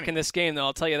quarterback in this game, though,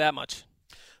 I'll tell you that much.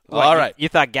 All right. You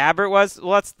thought Gabbert was?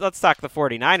 Well, let's talk the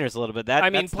 49ers a little bit.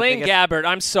 Playing Gabbert,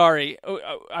 I'm sorry.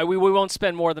 We won't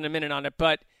spend more than a minute on it,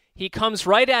 but he comes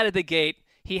right out of the gate.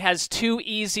 He has 2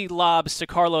 easy lobs to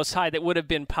Carlos Hyde that would have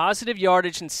been positive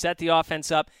yardage and set the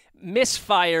offense up.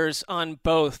 Misfires on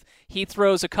both. He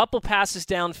throws a couple passes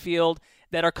downfield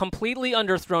that are completely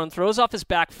underthrown, throws off his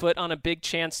back foot on a big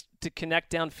chance to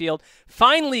connect downfield,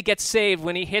 finally gets saved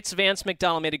when he hits Vance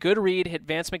McDonald, made a good read, hit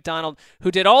Vance McDonald,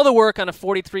 who did all the work on a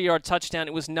 43-yard touchdown.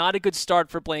 It was not a good start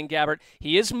for Blaine Gabbert.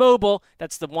 He is mobile.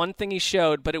 That's the one thing he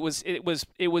showed, but it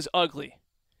was ugly.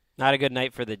 Not a good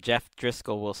night for the Jeff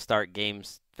Driscoll will start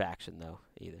games faction, though,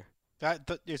 either.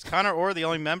 Is Connor Orr the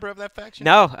only member of that faction?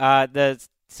 No, the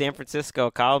San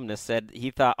Francisco columnist said he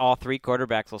thought all 3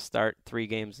 quarterbacks will start 3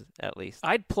 games at least.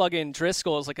 I'd plug in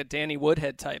Driscoll as like a Danny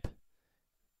Woodhead type.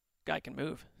 Guy can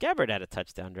move. Gabbert had a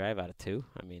touchdown drive out of 2.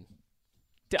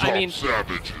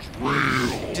 Savage is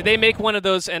real. Did they make one of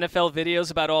those NFL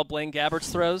videos about all Blaine Gabbert's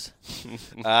throws?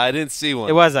 I didn't see one.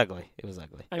 It was ugly.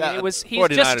 I mean, he's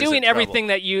just doing everything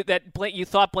that you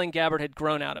thought Blaine Gabbert had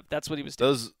grown out of. That's what he was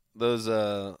doing.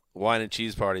 Those wine and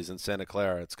cheese parties in Santa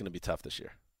Clara, it's going to be tough this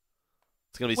year.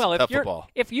 It's going to be tough football.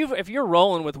 If you're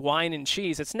rolling with wine and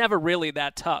cheese, it's never really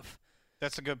that tough.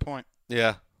 That's a good point.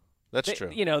 Yeah, that's true.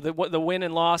 The win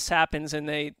and loss happens, and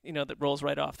that rolls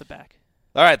right off the back.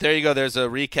 All right, there you go. There's a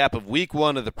recap of Week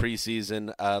 1 of the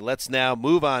preseason. Let's now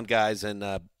move on, guys,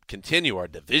 and continue our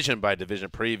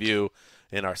division-by-division preview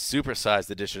in our supersized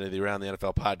edition of the Around the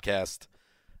NFL podcast.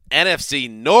 NFC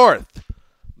North,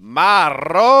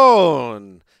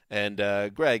 Marron. And,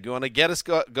 Greg, you want to get us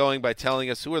going by telling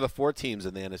us who are the 4 teams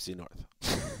in the NFC North?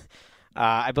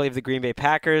 I believe the Green Bay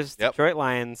Packers, Detroit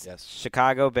Lions,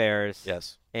 Chicago Bears,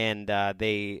 and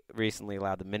they recently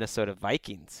allowed the Minnesota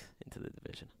Vikings into the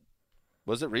division.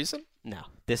 Was it recent? No.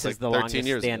 This is the 13 longest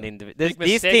years standing ago. division.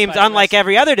 These teams, unlike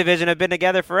every other division, have been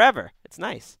together forever. It's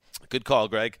nice. Good call,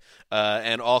 Greg.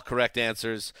 And all correct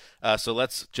answers. So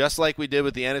let's, just like we did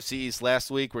with the NFC East last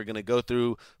week, we're going to go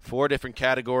through 4 different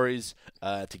categories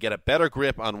to get a better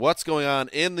grip on what's going on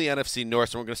in the NFC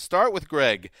North. And we're going to start with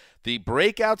Greg. The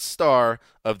breakout star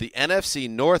of the NFC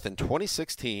North in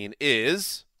 2016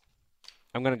 is...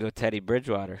 I'm going to go Teddy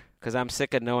Bridgewater because I'm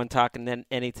sick of no one talking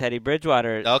any Teddy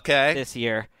Bridgewater this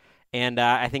year. And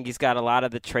I think he's got a lot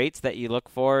of the traits that you look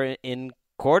for in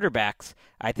quarterbacks.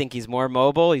 I think he's more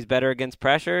mobile. He's better against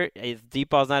pressure. His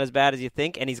deep ball's not as bad as you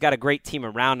think. And he's got a great team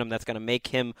around him that's going to make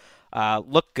him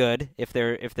look good if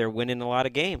they're winning a lot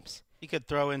of games. You could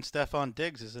throw in Stephon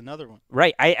Diggs as another one.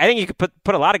 Right. I think you could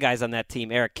put a lot of guys on that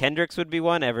team. Eric Kendricks would be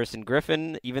one. Everson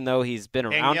Griffin, even though he's been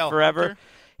around forever.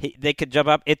 They could jump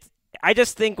up. I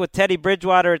just think with Teddy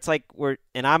Bridgewater, it's like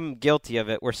and I'm guilty of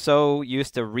it, we're so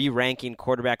used to re-ranking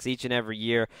quarterbacks each and every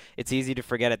year. It's easy to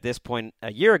forget at this point.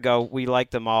 A year ago, we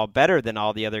liked them all better than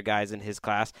all the other guys in his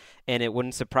class, and it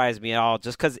wouldn't surprise me at all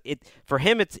just because for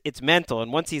him it's mental.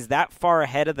 And once he's that far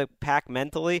ahead of the pack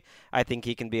mentally, I think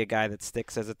he can be a guy that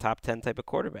sticks as a top 10 type of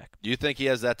quarterback. Do you think he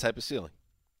has that type of ceiling?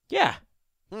 Yeah.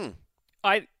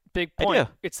 Big point.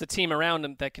 It's the team around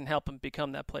him that can help him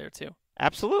become that player too.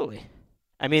 Absolutely.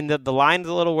 I mean, the line's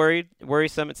a little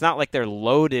worrisome. It's not like they're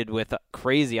loaded with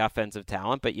crazy offensive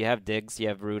talent, but you have Diggs, you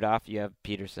have Rudolph, you have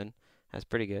Peterson. That's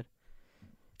pretty good.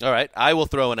 All right, I will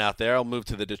throw one out there. I'll move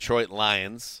to the Detroit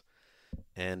Lions.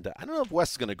 And I don't know if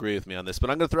Wes is going to agree with me on this, but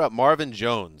I'm going to throw out Marvin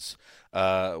Jones,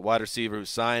 wide receiver who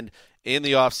signed in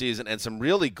the offseason, and some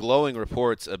really glowing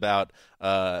reports about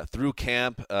through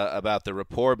camp about the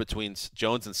rapport between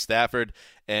Jones and Stafford.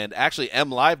 And actually,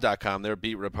 MLive.com, their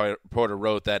beat reporter,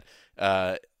 wrote that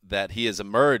that he has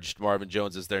emerged, Marvin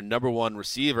Jones, as their number 1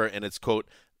 receiver, and it's, quote,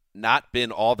 not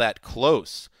been all that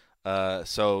close.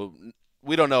 So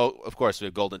we don't know. Of course, we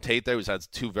have Golden Tate there, who's had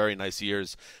 2 very nice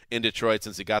years in Detroit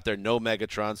since he got there. No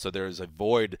Megatron, so there is a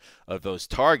void of those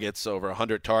targets, over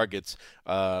 100 targets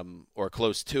or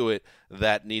close to it,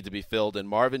 that need to be filled. And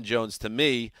Marvin Jones, to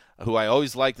me, who I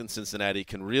always liked in Cincinnati,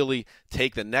 can really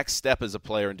take the next step as a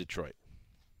player in Detroit.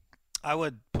 I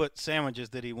would put sandwiches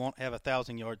that he won't have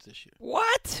 1,000 yards this year.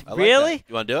 What? Really? Like,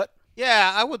 you want to do it?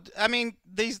 Yeah, I would. I mean,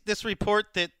 this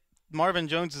report that Marvin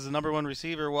Jones is the number 1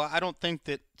 receiver, well, I don't think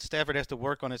that Stafford has to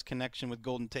work on his connection with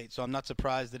Golden Tate, so I'm not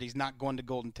surprised that he's not going to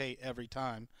Golden Tate every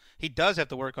time. He does have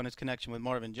to work on his connection with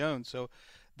Marvin Jones, so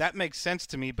that makes sense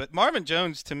to me. But Marvin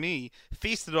Jones, to me,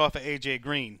 feasted off of A.J.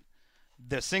 Green.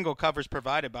 The single covers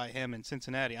provided by him in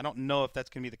Cincinnati. I don't know if that's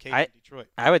going to be the case in Detroit.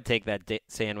 I would take that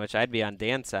sandwich. I'd be on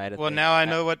Dan's side. Well, now I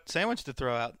know what sandwich to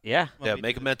throw out. Yeah.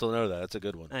 Make a mental note of that. That's a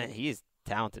good one. He's a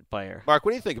talented player. Mark,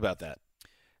 what do you think about that?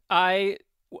 I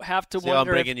have to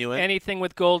wonder if anything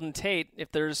with Golden Tate,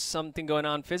 if there's something going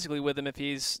on physically with him, if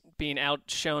he's being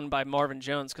outshone by Marvin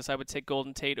Jones, because I would take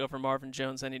Golden Tate over Marvin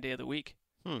Jones any day of the week.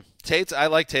 I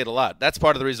like Tate a lot. That's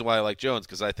part of the reason why I like Jones,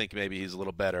 because I think maybe he's a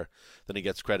little better than he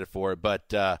gets credit for.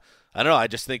 But I don't know. I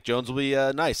just think Jones will be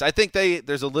nice. I think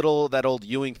there's a little that old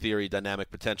Ewing theory dynamic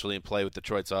potentially in play with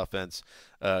Detroit's offense.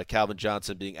 Calvin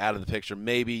Johnson being out of the picture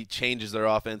maybe changes their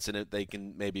offense, and they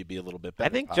can maybe be a little bit better.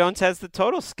 I think Jones has the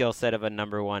total skill set of a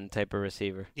number 1 type of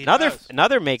receiver.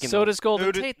 Another making. So does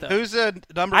Golden Tate, though. Who's a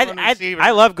number 1 receiver?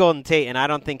 I love Golden Tate, and I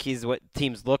don't think he's what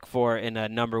teams look for in a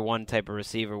number 1 type of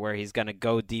receiver, where he's going to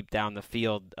go deep down the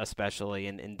field, especially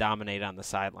and dominate on the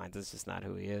sidelines. That's just not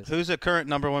who he is. Who's a current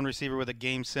number 1 receiver with a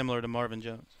game similar to Marvin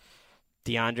Jones?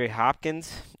 DeAndre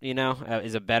Hopkins,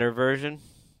 is a better version.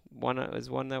 One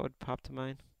that would pop to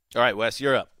mind. All right, Wes,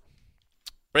 you're up.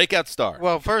 Breakout star.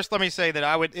 Well, first, let me say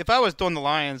that if I was doing the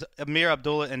Lions, Amir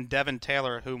Abdullah and Devin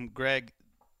Taylor, whom Greg,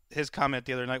 his comment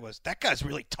the other night was, that guy's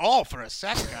really tall for a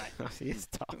sack guy. He is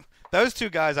tall. Those two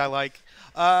guys I like.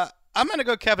 I'm going to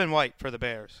go Kevin White for the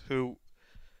Bears, who.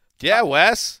 Yeah,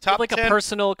 Wes. You have like 10. a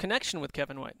personal connection with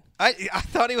Kevin White. I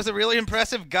thought he was a really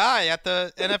impressive guy at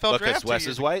the NFL draft. Because Wes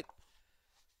is white?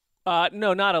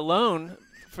 No, not alone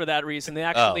for that reason. They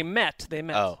actually met. They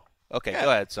met. Oh, okay. Yeah,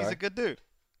 Go ahead. Sorry. He's a good dude.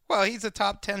 Well, he's a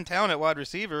top 10 talent at wide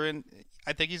receiver, and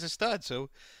I think he's a stud. So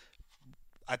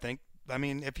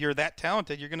if you're that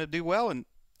talented, you're going to do well and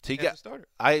as a starter.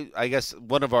 I guess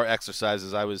one of our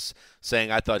exercises, I was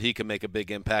saying I thought he could make a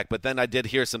big impact, but then I did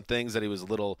hear some things that he was a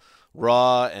little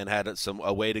raw and had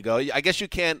a way to go. I guess you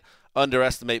can't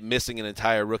underestimate missing an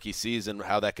entire rookie season,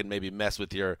 how that can maybe mess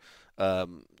with your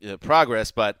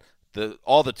progress, but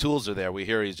all the tools are there. We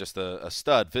hear he's just a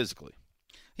stud physically.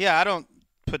 Yeah, I don't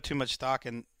put too much stock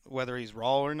in whether he's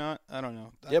raw or not. I don't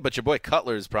know. Yeah, but your boy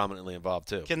Cutler is prominently involved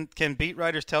too. Can beat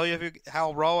writers tell you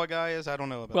how raw a guy is? I don't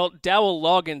know about. Well, Dowell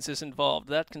Loggins is involved.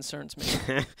 That concerns me.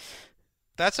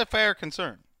 That's a fair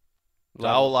concern.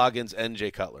 Dowell Loggins and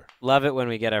Jay Cutler. Love it when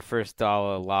we get our first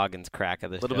Dowell Loggins crack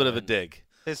of this. A little bit of a dig.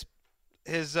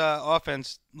 His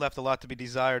offense left a lot to be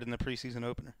desired in the preseason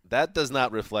opener. That does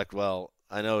not reflect well.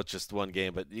 I know it's just one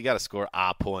game, but you got to score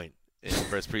a point in your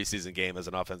first preseason game as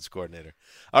an offensive coordinator.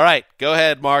 All right, go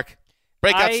ahead, Mark.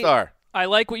 Breakout star. I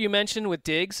like what you mentioned with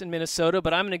Diggs in Minnesota,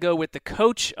 but I'm going to go with the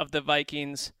coach of the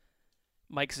Vikings,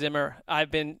 Mike Zimmer. I've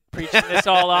been preaching this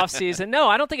all offseason. No,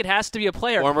 I don't think it has to be a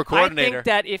player. Former coordinator. I think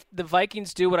that if the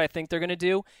Vikings do what I think they're going to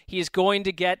do, he's going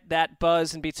to get that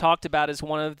buzz and be talked about as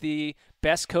one of the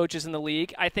best coaches in the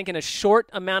league. I think in a short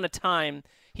amount of time,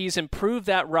 he's improved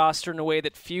that roster in a way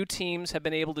that few teams have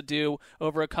been able to do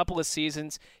over a couple of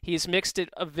seasons. He's mixed it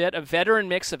a veteran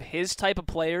mix of his type of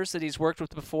players that he's worked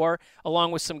with before,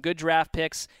 along with some good draft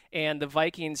picks, and the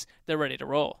Vikings, they're ready to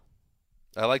roll.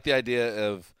 I like the idea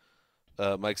of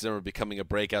Mike Zimmer becoming a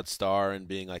breakout star and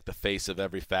being like the face of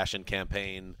every fashion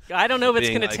campaign. I don't know if it's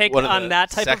going to take on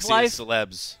that type of life. Sexiest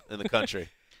celebs in the country.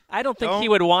 I don't think he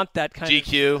would want that kind of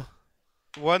GQ.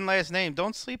 One last name.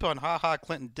 Don't sleep on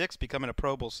Clinton Dix becoming a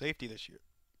Pro Bowl safety this year.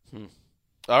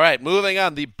 All right, moving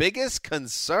on. The biggest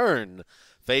concern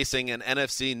facing an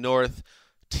NFC North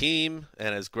team,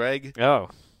 and as Greg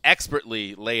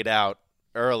expertly laid out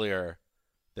earlier,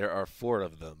 there are 4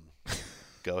 of them.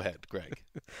 Go ahead, Greg.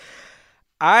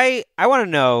 I want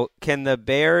to know, can the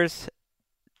Bears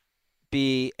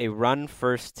be a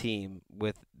run-first team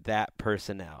with that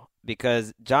personnel?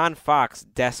 Because John Fox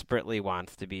desperately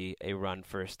wants to be a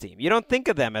run-first team. You don't think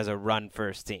of them as a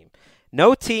run-first team.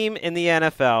 No team in the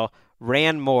NFL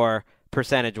ran more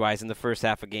percentage-wise in the first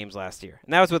half of games last year.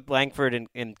 And that was with Langford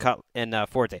and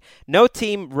Forte. No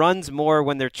team runs more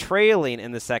when they're trailing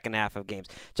in the second half of games.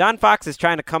 John Fox is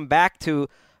trying to come back to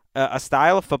a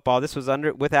style of football. This was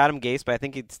with Adam Gase, but I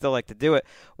think he'd still like to do it,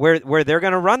 where they're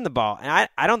going to run the ball. And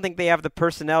I don't think they have the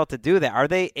personnel to do that. Are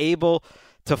they able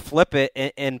to flip it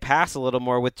and pass a little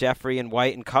more with Jeffrey and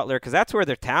White and Cutler? Because that's where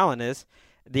their talent is.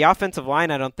 The offensive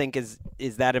line, I don't think, is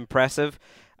that impressive.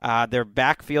 Their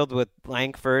backfield with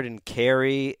Langford and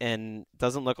Carey, and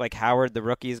doesn't look like Howard, the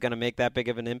rookie, is going to make that big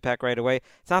of an impact right away.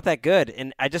 It's not that good.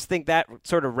 And I just think that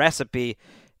sort of recipe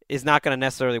is not going to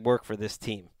necessarily work for this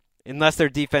team, unless their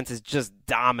defense is just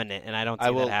dominant, and I don't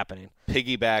see that happening.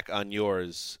 Piggyback on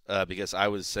yours because I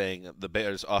was saying the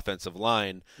Bears' offensive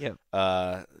line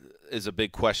is a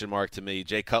big question mark to me.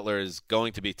 Jay Cutler is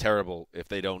going to be terrible if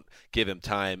they don't give him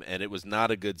time, and it was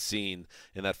not a good scene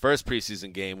in that first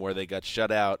preseason game where they got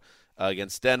shut out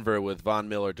against Denver with Von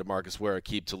Miller, DeMarcus Ware,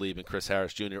 Aqib Talib, and Chris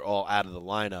Harris Jr. all out of the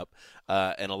lineup,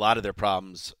 and a lot of their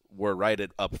problems were right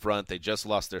up front. They just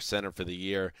lost their center for the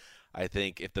year. I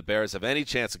think if the Bears have any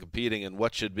chance of competing in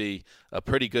what should be a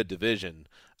pretty good division,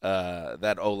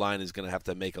 that O-line is going to have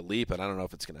to make a leap, and I don't know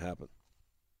if it's going to happen.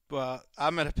 Well,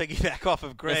 I'm going to piggyback off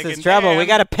of Greg. This is trouble. We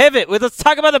got to pivot. Let's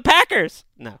talk about the Packers.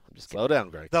 No, I'm just slow down,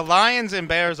 Greg. The Lions and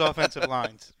Bears offensive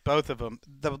lines, both of them.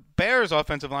 The Bears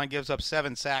offensive line gives up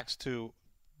 7 sacks to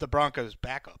the Broncos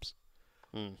backups.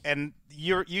 And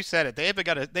you said it. They've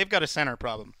got a center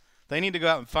problem. They need to go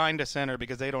out and find a center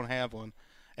because they don't have one.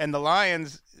 And the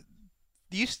Lions,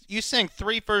 you sink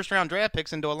 3 first-round draft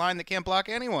picks into a line that can't block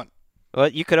anyone. Well,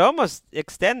 you could almost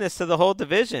extend this to the whole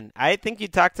division. I think you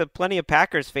talk to plenty of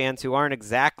Packers fans who aren't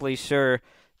exactly sure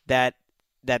that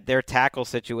their tackle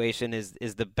situation is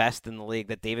the best in the league,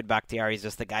 that David Bakhtiari is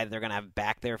just the guy that they're going to have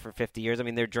back there for 50 years. I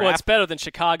mean, Well, it's better than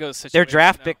Chicago's situation. Their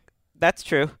draft pick, that's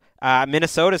true.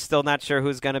 Minnesota's still not sure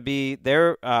who's going to be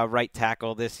their right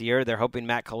tackle this year. They're hoping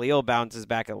Matt Khalil bounces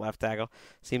back at left tackle.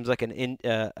 Seems like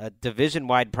a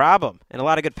division-wide problem, and a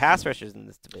lot of good pass rushers in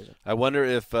this division. I wonder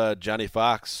if Johnny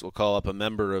Fox will call up a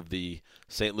member of the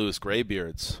St. Louis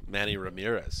Graybeards, Manny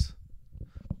Ramirez.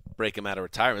 Break him out of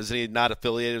retirement. Isn't he not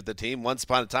affiliated with the team? Once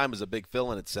upon a time was a big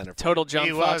fill-in at center. Total John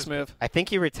Fox move. I think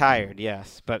he retired,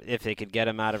 yes, but if they could get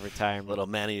him out of retirement. Little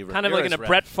Manny Ramirez. Kind of like in a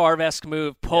Brett Favre-esque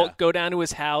move. Go down to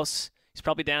his house. He's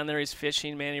probably down there. He's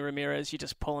fishing, Manny Ramirez. You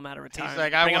just pull him out of retirement.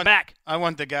 He's like, Bring him back. I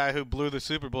want the guy who blew the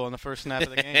Super Bowl in the first snap of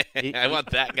the game. I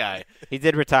want that guy. He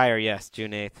did retire, yes,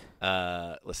 June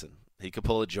 8th. Listen, he could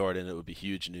pull a Jordan. It would be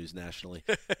huge news nationally.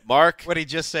 Mark. What did he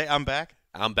just say? I'm back?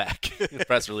 I'm back.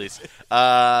 Press release.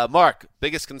 Mark,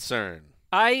 biggest concern.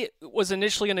 I was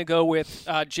initially going to go with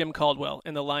Jim Caldwell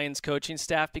and the Lions coaching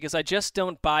staff because I just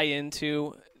don't buy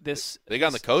into this. Big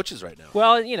on the coaches right now.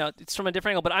 Well, it's from a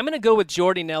different angle, but I'm going to go with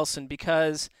Jordy Nelson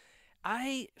because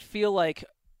I feel like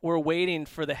we're waiting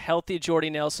for the healthy Jordy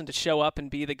Nelson to show up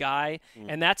and be the guy,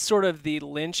 and that's sort of the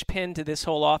linchpin to this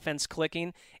whole offense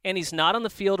clicking, and he's not on the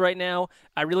field right now.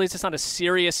 I realize it's not a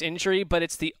serious injury, but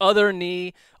it's the other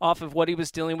knee off of what he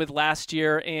was dealing with last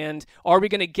year, and are we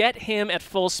going to get him at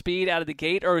full speed out of the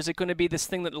gate, or is it going to be this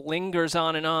thing that lingers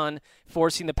on,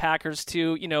 forcing the Packers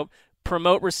to,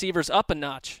 promote receivers up a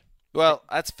notch? Well,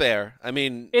 that's fair. I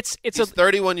mean, he's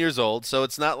 31 years old, so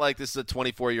it's not like this is a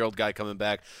 24-year-old guy coming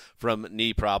back from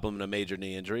knee problem and a major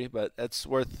knee injury, but it's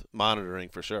worth monitoring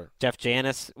for sure. Jeff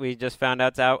Janis, we just found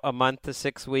out's out a month to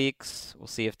 6 weeks. We'll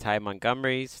see if Ty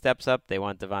Montgomery steps up. They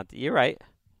want Devontae. You're right.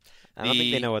 I don't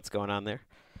think they know what's going on there.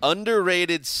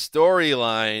 Underrated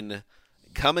storyline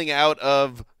coming out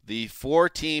of the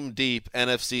 4-team deep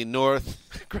NFC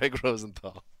North, Greg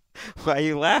Rosenthal. Why are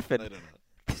you laughing? I don't know.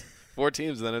 4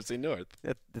 teams in the NFC North.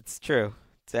 It's true.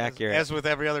 It's accurate. As with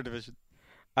every other division.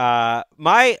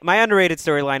 My underrated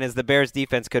storyline is the Bears'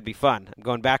 defense could be fun. I'm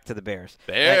going back to the Bears.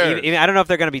 Bears. I don't know if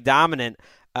they're going to be dominant,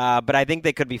 but I think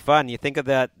they could be fun. You think of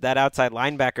that outside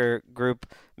linebacker group,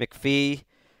 McPhee,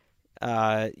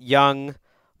 Young,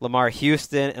 Lamar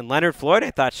Houston, and Leonard Floyd,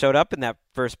 I thought showed up in that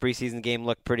first preseason game,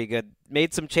 looked pretty good.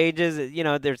 Made some changes.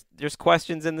 There's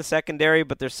questions in the secondary,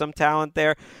 but there's some talent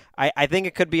there. I think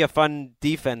it could be a fun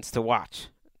defense to watch.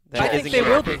 I think they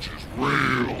will be.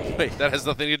 Wait, that has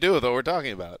nothing to do with what we're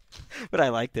talking about. But I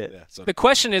liked it. Yeah, so. The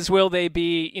question is, will they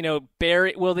be,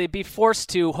 will they be forced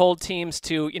to hold teams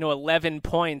to, 11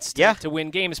 points to win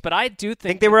games? But I do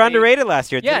think they were underrated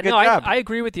last year. Yeah, did a good job. I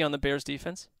agree with you on the Bears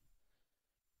defense.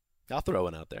 I'll throw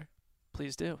one out there.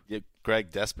 Please do.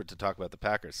 Greg desperate to talk about the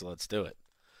Packers, so let's do it.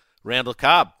 Randall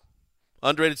Cobb,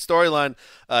 underrated storyline.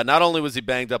 Not only was he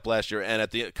banged up last year, and at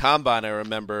the Combine, I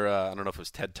remember, I don't know if it was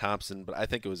Ted Thompson, but I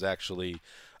think it was actually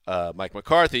Mike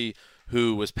McCarthy,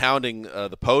 who was pounding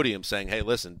the podium saying, hey,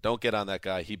 listen, don't get on that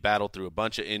guy. He battled through a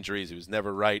bunch of injuries. He was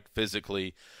never right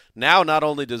physically. Now, not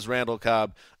only does Randall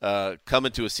Cobb come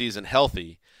into a season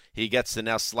healthy, he gets to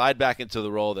now slide back into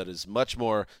the role that is much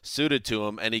more suited to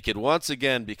him, and he could once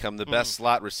again become the best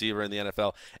slot receiver in the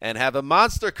NFL and have a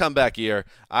monster comeback year.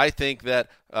 I think that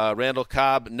Randall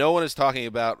Cobb, no one is talking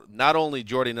about not only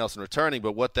Jordy Nelson returning,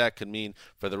 but what that could mean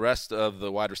for the rest of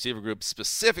the wide receiver group,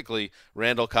 specifically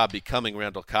Randall Cobb becoming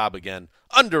Randall Cobb again.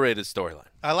 Underrated storyline.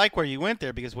 I like where you went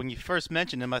there because when you first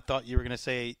mentioned him, I thought you were going to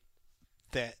say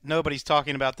that nobody's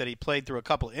talking about that he played through a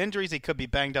couple of injuries. He could be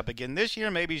banged up again this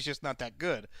year. Maybe he's just not that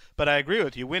good. But I agree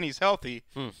with you. When he's healthy,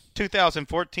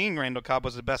 2014 Randall Cobb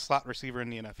was the best slot receiver in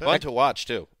the NFL. Fun to watch,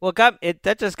 too. Well,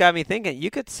 that just got me thinking. You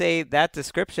could say that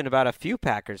description about a few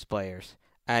Packers players.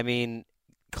 I mean,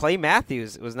 Clay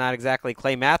Matthews was not exactly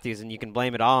Clay Matthews, and you can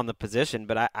blame it all on the position,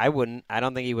 but I wouldn't. I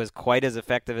don't think he was quite as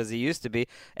effective as he used to be.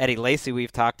 Eddie Lacy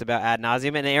we've talked about ad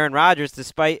nauseum, and Aaron Rodgers,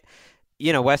 despite –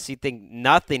 Wes, you think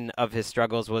nothing of his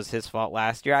struggles was his fault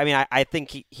last year. I mean, I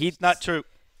think he's not true.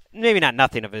 Maybe not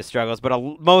nothing of his struggles, but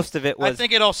most of it was. I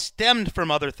think it all stemmed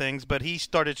from other things, but he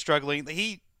started struggling.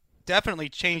 He definitely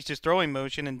changed his throwing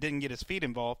motion and didn't get his feet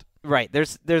involved. Right.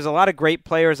 There's a lot of great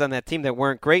players on that team that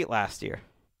weren't great last year.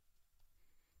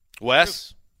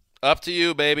 Wes, up to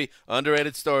you, baby.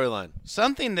 Underrated storyline.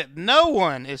 Something that no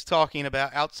one is talking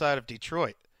about outside of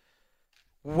Detroit.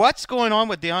 What's going on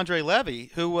with DeAndre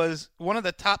Levy, who was one of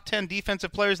the top 10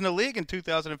 defensive players in the league in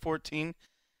 2014,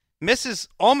 misses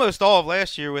almost all of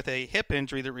last year with a hip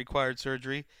injury that required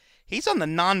surgery. He's on the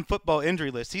non-football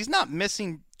injury list. He's not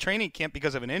missing training camp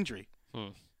because of an injury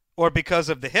or because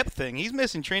of the hip thing. He's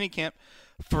missing training camp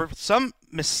for some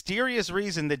mysterious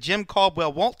reason that Jim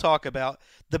Caldwell won't talk about.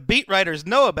 The beat writers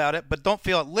know about it but don't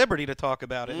feel at liberty to talk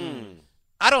about it.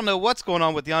 I don't know what's going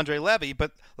on with DeAndre Levy,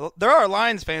 but there are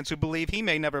Lions fans who believe he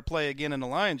may never play again in the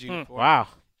Lions uniform. Wow.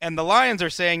 And the Lions are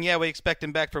saying, yeah, we expect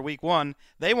him back for week 1.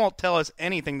 They won't tell us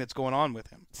anything that's going on with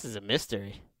him. This is a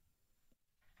mystery.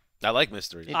 I like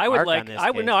mystery.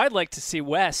 I'd like to see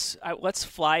Wes. Let's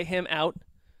fly him out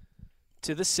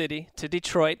to the city, to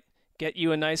Detroit, get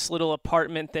you a nice little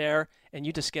apartment there, and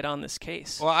you just get on this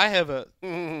case. Well, I have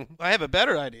a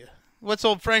better idea. What's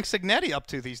old Frank Signetti up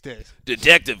to these days?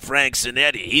 Detective Frank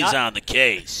Signetti, he's on the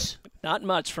case. Not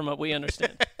much from what we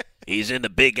understand. He's in the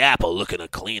Big Apple looking to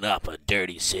clean up a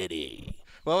dirty city.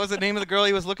 What was the name of the girl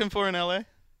he was looking for in L.A.?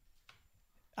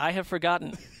 I have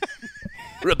forgotten.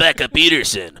 Rebecca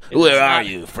Peterson. Where are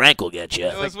you? Frank will get you.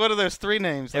 It was one of those 3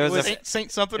 names. It was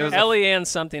Saint something. It was Eliane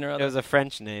something or other. It was a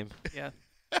French name. Yeah.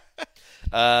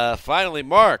 Finally,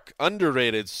 Mark,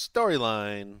 underrated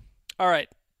storyline. All right.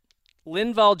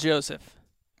 Linval Joseph,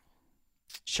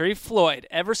 Sharif Floyd,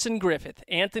 Everson Griffith,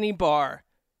 Anthony Barr,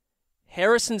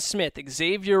 Harrison Smith,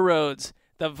 Xavier Rhodes.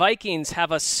 The Vikings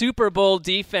have a Super Bowl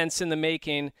defense in the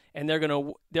making, and they're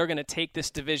gonna take this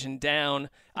division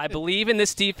down. I believe in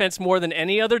this defense more than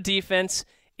any other defense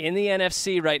in the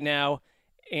NFC right now,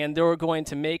 and they're going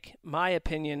to make my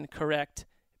opinion correct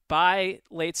by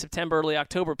late September, early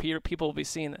October. People will be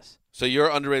seeing this. So your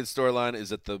underrated storyline is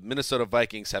that the Minnesota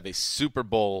Vikings have a Super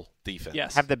Bowl defense.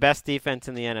 Yes. Have the best defense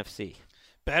in the NFC.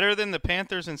 Better than the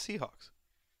Panthers and Seahawks.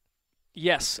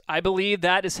 Yes, I believe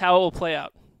that is how it will play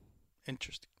out.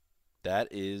 Interesting. That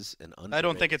is an underrated I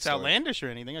don't think it's story. outlandish or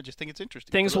anything. I just think it's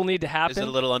interesting. Things will need to happen. Is it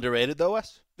a little underrated, though,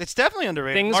 Wes? It's definitely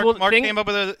underrated. Things Mark came up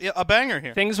with a banger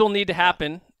here. Things will need to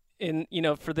happen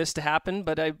for this to happen,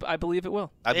 but I believe it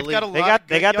will. They've got a lot of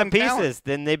they got the young pieces. talent.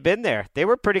 Then they've been there. They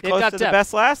were pretty They've close got to the depth.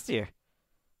 best last year.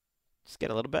 Just get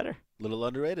a little better. A little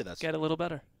underrated. That's Get a little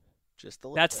better. just a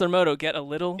little. That's their motto. Get a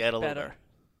little Get better.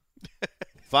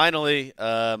 Finally,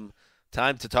 time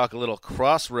to talk a little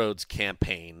Crossroads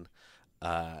campaign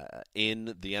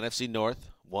in the NFC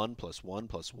North. 1 + 1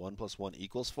 + 1 + 1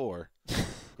 = 4.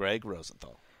 Greg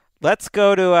Rosenthal. Let's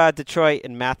go to Detroit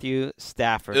and Matthew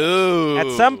Stafford. Ooh.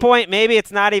 At some point, maybe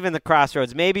it's not even the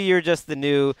Crossroads. Maybe you're just the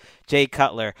new Jay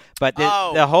Cutler. But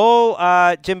the whole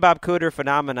Jim Bob Cooter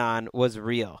phenomenon was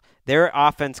real. Their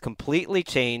offense completely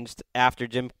changed after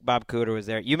Jim Bob Cooter was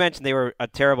there. You mentioned they were a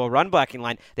terrible run-blocking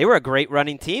line. They were a great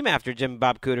running team after Jim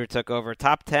Bob Cooter took over.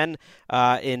 Top 10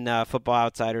 in Football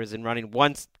Outsiders in running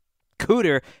once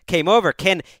Cooter came over.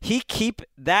 Can he keep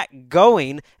that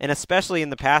going, and especially in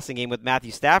the passing game with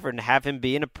Matthew Stafford, and have him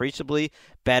be an appreciably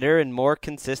better and more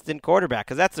consistent quarterback?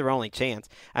 Because that's their only chance.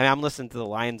 I mean, I'm listening to the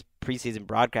Lions preseason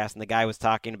broadcast, and the guy was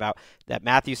talking about that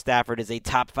Matthew Stafford is a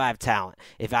top 5 talent.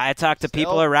 If I talk to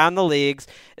people around the leagues,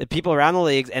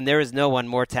 and there is no one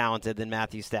more talented than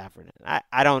Matthew Stafford.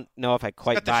 I don't know if I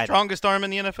quite He's got buy the strongest arm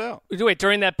in the NFL. Wait,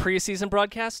 during that preseason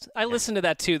broadcast? I listened to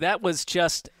that too. That was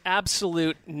just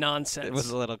absolute nonsense. It was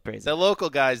a little crazy. The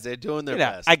local guys, they're doing their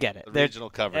best. I get it. The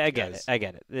regional coverage I get guys. it. I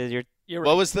get it. You're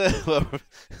What right. was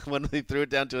when we threw it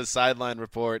down to a sideline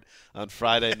report on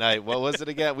Friday night? What was it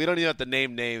again? We don't even have to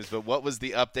name names, but what was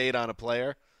the update on a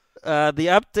player? The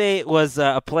update was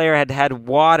a player had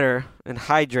water and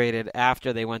hydrated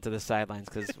after they went to the sidelines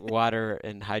because water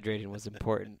and hydrating was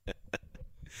important.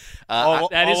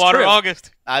 That is water true.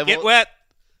 August. Get wet.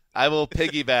 I will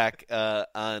piggyback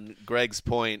on Greg's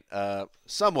point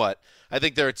somewhat. I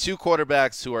think there are 2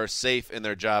 quarterbacks who are safe in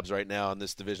their jobs right now in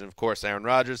this division. Of course, Aaron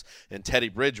Rodgers and Teddy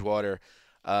Bridgewater.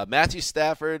 Matthew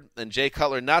Stafford and Jay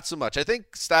Cutler, not so much. I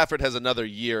think Stafford has another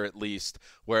year at least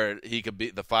where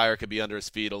the fire could be under his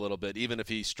feet a little bit, even if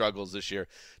he struggles this year.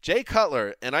 Jay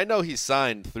Cutler, and I know he's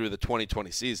signed through the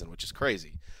 2020 season, which is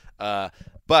crazy.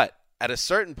 But at a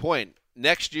certain point,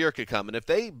 next year could come, and if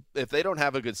they don't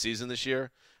have a good season this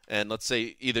year, and let's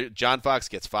say either John Fox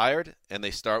gets fired and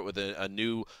they start with a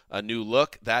new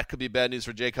look, that could be bad news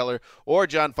for Jay Cutler. Or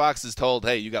John Fox is told,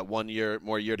 hey, you got 1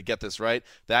 more year to get this right.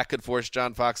 That could force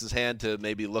John Fox's hand to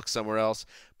maybe look somewhere else.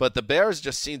 But the Bears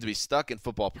just seem to be stuck in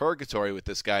football purgatory with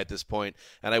this guy at this point.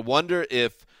 And I wonder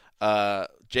if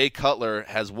Jay Cutler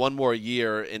has 1 more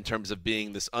year in terms of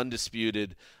being this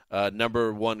undisputed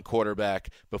number 1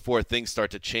 quarterback before things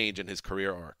start to change in his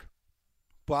career arc.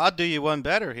 Well, I'll do you one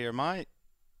better here. My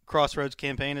Crossroads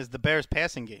campaign is the Bears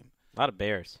passing game. A lot of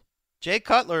Bears. Jay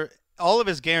Cutler, all of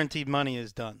his guaranteed money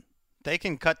is done. They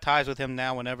can cut ties with him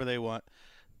now whenever they want.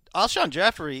 Alshon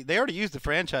Jeffrey, they already used the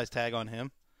franchise tag on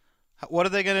him. What are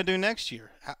they going to do next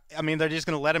year? I mean, they're just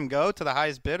going to let him go to the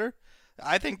highest bidder?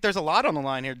 I think there's a lot on the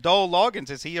line here. Dole Loggins,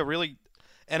 is he a really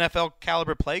NFL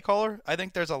caliber play caller? I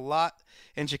think there's a lot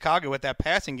in Chicago with that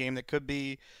passing game that could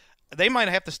be they might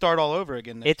have to start all over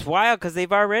again. It's wild because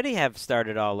they've already have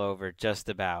started all over just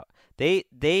about.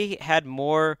 They had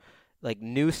more like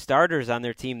new starters on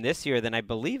their team this year than I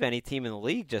believe any team in the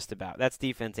league just about. That's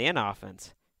defense and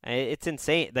offense. It's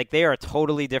insane. Like, they are a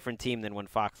totally different team than when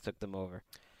Fox took them over.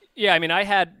 Yeah, I mean, I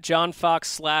had John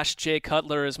Fox / Jay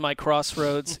Cutler as my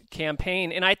crossroads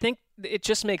campaign, and I think it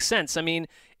just makes sense. I mean,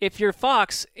 if you're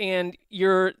Fox and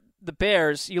you're the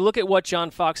Bears, you look at what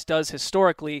John Fox does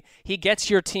historically. He gets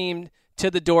your team to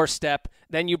the doorstep,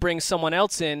 then you bring someone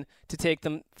else in to take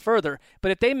them further.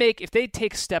 But if they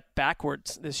take a step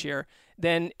backwards this year,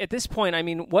 then at this point, I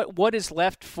mean, what is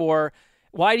left for?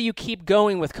 Why do you keep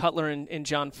going with Cutler and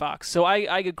John Fox? So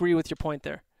I agree with your point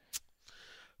there.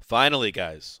 Finally,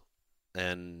 guys,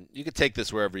 and you can take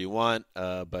this wherever you want,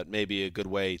 but maybe a good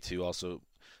way to also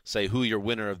say who your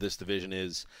winner of this division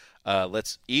is.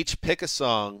 Let's each pick a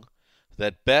song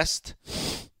that best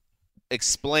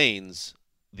explains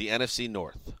the NFC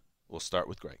North. We'll start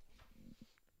with Greg.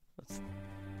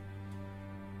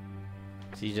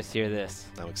 So you just hear this.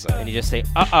 I'm excited. And you just say,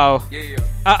 uh-oh. Yeah.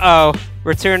 Uh-oh.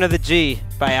 Return of the G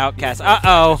by Outkast.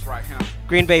 Uh-oh.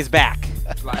 Green Bay's back.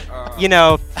 You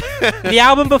know, the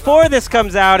album before this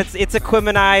comes out, it's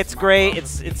Equimini. It's great.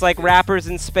 It's like rappers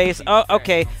in space. Oh,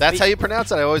 okay. That's how you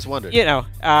pronounce it? I always wondered. You know,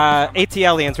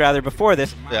 ATLians rather before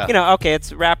this. Yeah. You know, okay,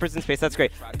 it's rappers in space. That's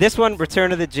great. This one,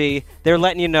 Return of the G, they're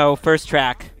letting you know, first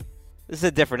track, this is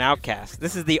a different Outkast.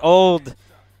 This is the old,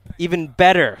 even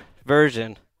better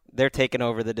version. They're taking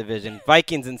over the division.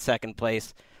 Vikings in second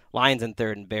place, Lions in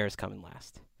third, and Bears coming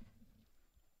last.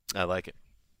 I like it.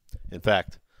 In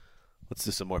fact, let's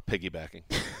do some more piggybacking.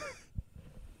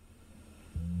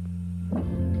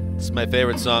 This is my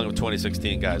favorite song of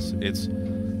 2016, guys. It's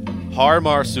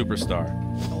Harmar Superstar.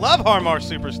 I love Harmar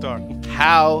Superstar.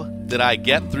 How did I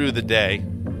get through the day?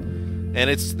 And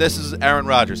this is Aaron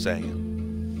Rodgers saying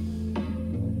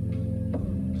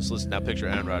it. Just listen now. Picture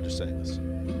Aaron Rodgers saying this.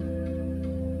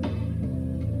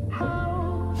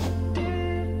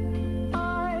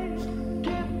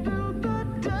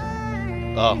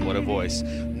 Oh, what a voice.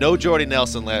 No Jordy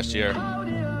Nelson last year.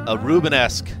 A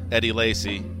Ruben-esque Eddie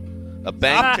Lacy. A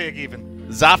bank.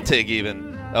 Zoftig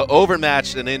even.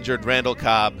 Overmatched and injured Randall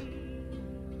Cobb.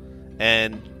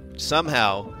 And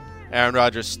somehow Aaron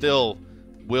Rodgers still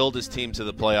willed his team to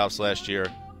the playoffs last year.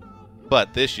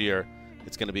 But this year,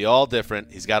 it's going to be all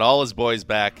different. He's got all his boys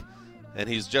back. And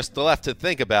he's just left to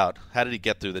think about how did he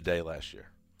get through the day last year.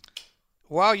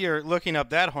 While you're looking up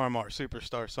that Harmar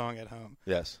Superstar song at home.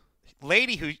 Yes.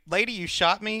 Lady You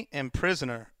Shot Me and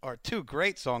Prisoner are two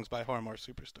great songs by Harmar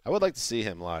Superstar. I would like to see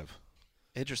him live.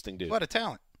 Interesting dude. What a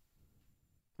talent.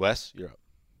 Wes, you're up.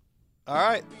 All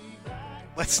right.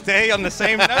 Let's stay on the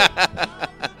same note.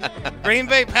 Green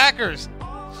Bay Packers.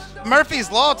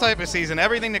 Murphy's Law type of season.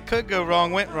 Everything that could go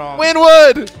wrong went wrong.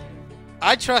 Winwood!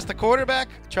 I trust the quarterback,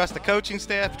 trust the coaching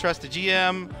staff, trust the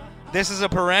GM. This is a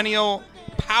perennial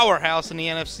powerhouse in the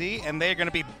NFC, and they're going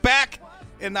to be back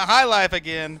in the high life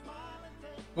again.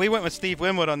 We went with Steve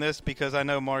Winwood on this because I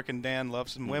know Mark and Dan love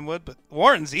some Winwood, but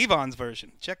Warren Zevon's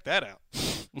version, check that out.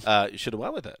 You should have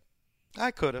went with that.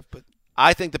 I could have, but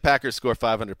I think the Packers score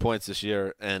 500 points this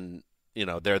year, and you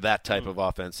know they're that type of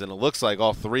offense. And it looks like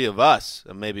all three of us,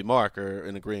 and maybe Mark, are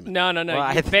in agreement. No.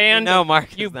 Well,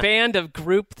 you band of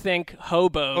groupthink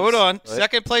hobos. Hold on.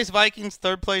 Second place Vikings,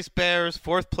 third place Bears,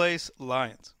 fourth place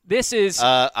Lions. This is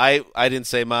I didn't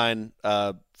say mine.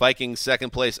 Vikings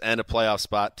second place and a playoff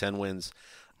spot, 10 wins.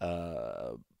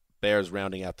 Bears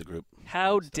rounding out the group.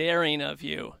 How daring of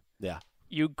you. Yeah.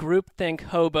 You groupthink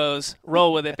hobos.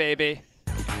 Roll with it, baby.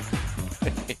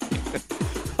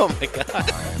 Oh, my God.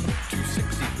 I'm too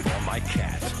sexy for my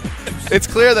cat. It's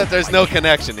clear that there's no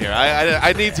connection here.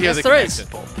 I need to hear the connection.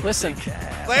 Listen.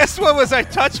 Last one was I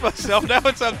touched myself. Now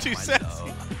it's I'm too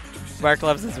sexy. Mark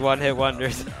loves his one-hit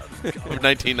wonders. From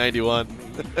 1991.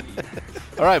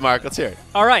 All right, Mark, let's hear it.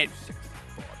 All right.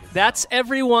 That's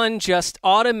everyone just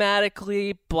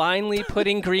automatically, blindly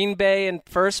putting Green Bay in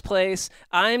first place.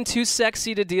 I'm too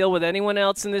sexy to deal with anyone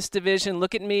else in this division.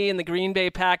 Look at me and the Green Bay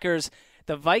Packers.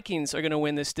 The Vikings are going to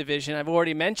win this division. I've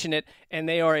already mentioned it, and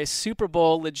they are a Super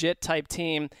Bowl legit type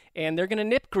team, and they're going to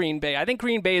nip Green Bay. I think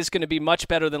Green Bay is going to be much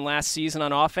better than last season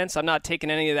on offense. I'm not taking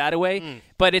any of that away,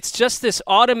 but it's just this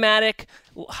automatic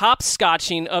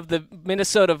hopscotching of the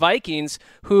Minnesota Vikings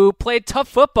who played tough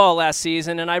football last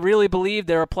season, and I really believe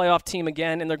they're a playoff team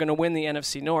again, and they're going to win the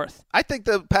NFC North. I think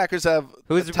the Packers have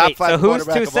the top five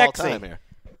quarterback of all time here.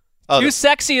 Too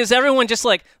sexy is everyone just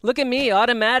like, look at me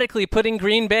automatically putting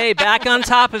Green Bay back on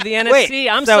top of the NFC. Wait,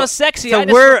 I'm so sexy. So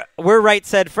we're right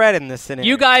said Fred in this scenario.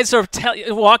 You guys are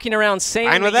walking around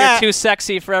saying that you're too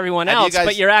sexy for everyone else,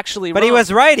 but you're actually wrong. But he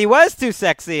was right. He was too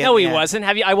sexy. No, he wasn't.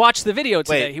 I watched the video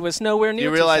today. Wait, he was nowhere near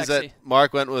you realize too sexy. that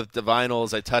Mark went with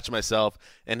Divinals, I Touch Myself,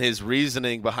 and his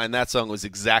reasoning behind that song was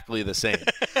exactly the same.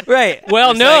 Right. Well,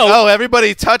 He's no. saying,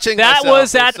 everybody touching that myself.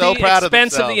 was at so the proud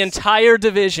expense of the entire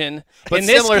division. But in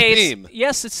this similar case, theme.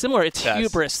 Yes, it's similar. It's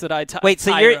hubris that I Wait,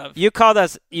 so you called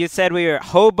us? You said we were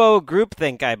hobo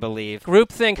groupthink, I believe.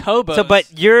 Groupthink hobos. So,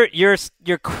 but your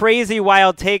crazy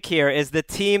wild take here is the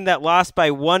team that lost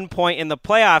by 1 point in the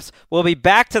playoffs will be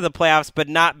back to the playoffs, but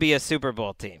not be a Super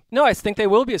Bowl team. No, I think they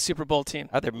will be a Super Bowl team.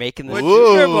 Oh, they're making the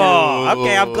Super Bowl.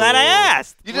 Okay, I'm glad I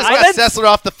asked. You just got Sessler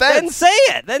off the fence. Then say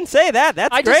it. Then say that.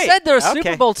 That's I great. just said they're a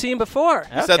Super Bowl team before.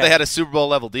 You said they had a Super Bowl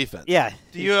level defense. Yeah.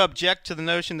 Do you object to the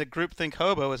notion that groupthink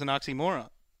hobo is an oxymoron?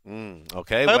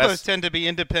 Okay. Hobos tend to be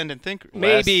independent thinkers.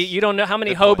 Maybe. You don't know how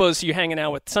many hobos you're hanging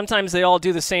out with. Sometimes they all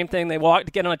do the same thing. They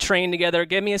get on a train together.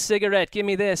 Give me a cigarette. Give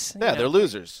me this. Yeah, they're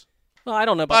losers. Well, I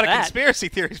don't know A about lot that. of conspiracy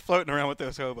theories floating around with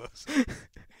those hobos.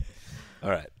 All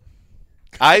right.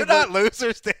 They're not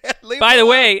losers, Dan. By the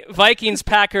way, Vikings,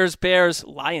 Packers, Bears,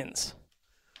 Lions.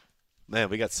 Man,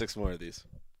 we got 6 more of these.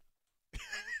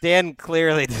 Dan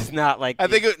clearly does not like. I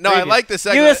think I like this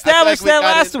segment. You established that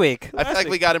last week. I feel like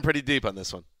we got in pretty deep on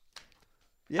this one.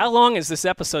 How long has this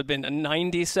episode been?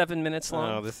 97 minutes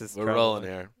long? Oh, this is We're rolling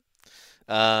here.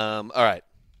 All right.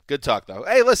 Good talk, though.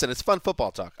 Hey, listen, it's fun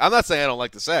football talk. I'm not saying I don't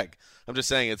like the seg. I'm just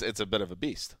saying it's a bit of a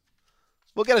beast.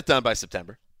 We'll get it done by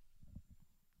September.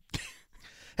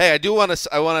 Hey, I want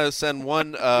to send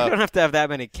one. You don't have to have that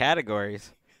many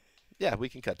categories. Yeah, we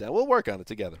can cut down. We'll work on it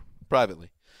together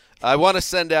privately. I want to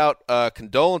send out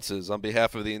condolences on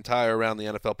behalf of the entire Around the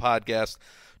NFL podcast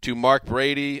to Mark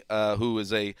Brady, who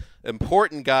is a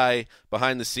important guy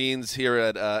behind the scenes here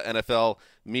at NFL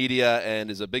Media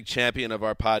and is a big champion of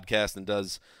our podcast and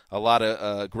does a lot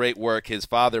of great work. His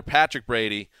father, Patrick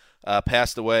Brady,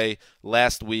 passed away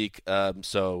last week,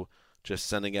 so just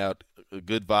sending out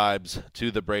good vibes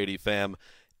to the Brady fam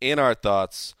in our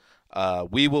thoughts.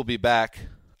 We will be back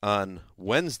on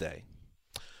Wednesday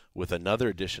with another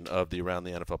edition of the Around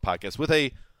the NFL podcast with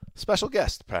a special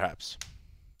guest, perhaps.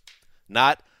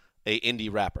 Not a indie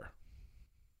rapper,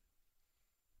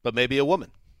 but maybe a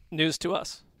woman. News to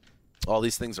us. All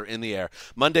these things are in the air.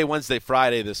 Monday, Wednesday,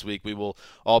 Friday this week, we will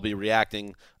all be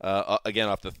reacting again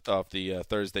off the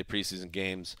Thursday preseason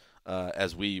games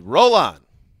as we roll on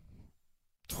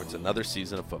towards another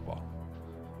season of football.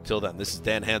 Till then, this is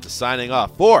Dan Hansa signing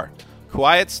off for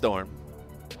Quiet Storm,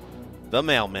 the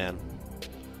Mailman,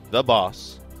 the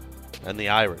Boss, and the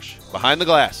Irish. Behind the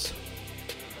glass.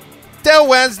 Till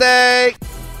Wednesday!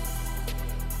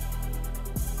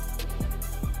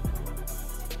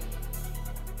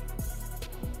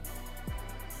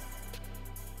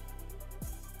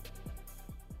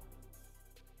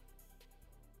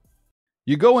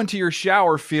 You go into your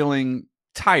shower feeling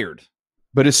tired,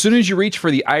 but as soon as you reach for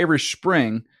the Irish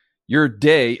Spring, your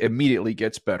day immediately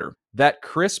gets better. That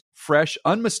crisp, fresh,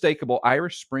 unmistakable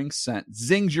Irish Spring scent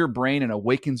zings your brain and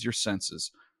awakens your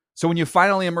senses. So when you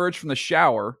finally emerge from the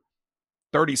shower,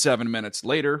 37 minutes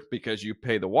later, because you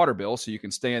pay the water bill so you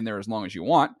can stay in there as long as you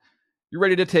want, you're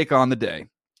ready to take on the day.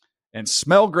 And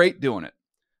smell great doing it.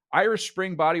 Irish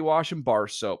Spring Body Wash and Bar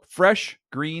Soap. Fresh,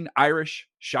 green, Irish.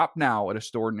 Shop now at a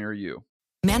store near you.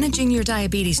 Managing your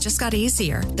diabetes just got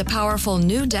easier. The powerful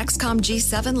new Dexcom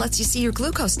G7 lets you see your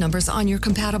glucose numbers on your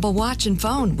compatible watch and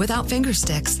phone without finger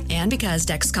sticks. And because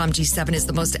Dexcom G7 is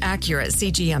the most accurate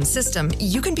CGM system,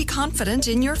 you can be confident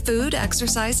in your food,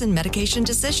 exercise, and medication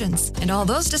decisions. And all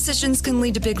those decisions can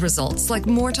lead to big results like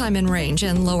more time in range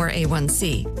and lower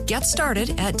A1C. Get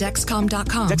started at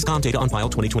Dexcom.com. Dexcom data on file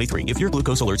 2023. If your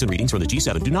glucose alerts and readings from the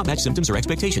G7 do not match symptoms or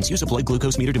expectations, use a blood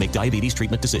glucose meter to make diabetes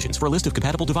treatment decisions. For a list of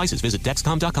compatible devices, visit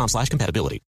Dexcom.com/compatibility.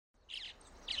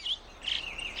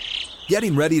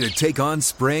 Getting ready to take on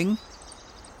spring?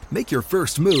 Make your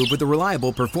first move with the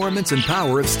reliable performance and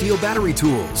power of Steel battery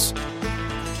tools.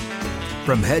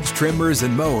 From hedge trimmers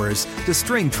and mowers to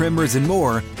string trimmers and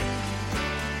more,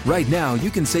 right now you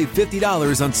can save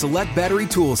 $50 on select battery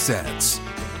tool sets.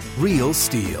 Real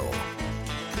Steel.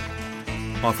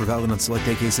 Offer valid on select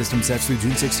AK system sets through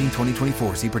June 16,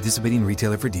 2024. See participating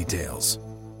retailer for details.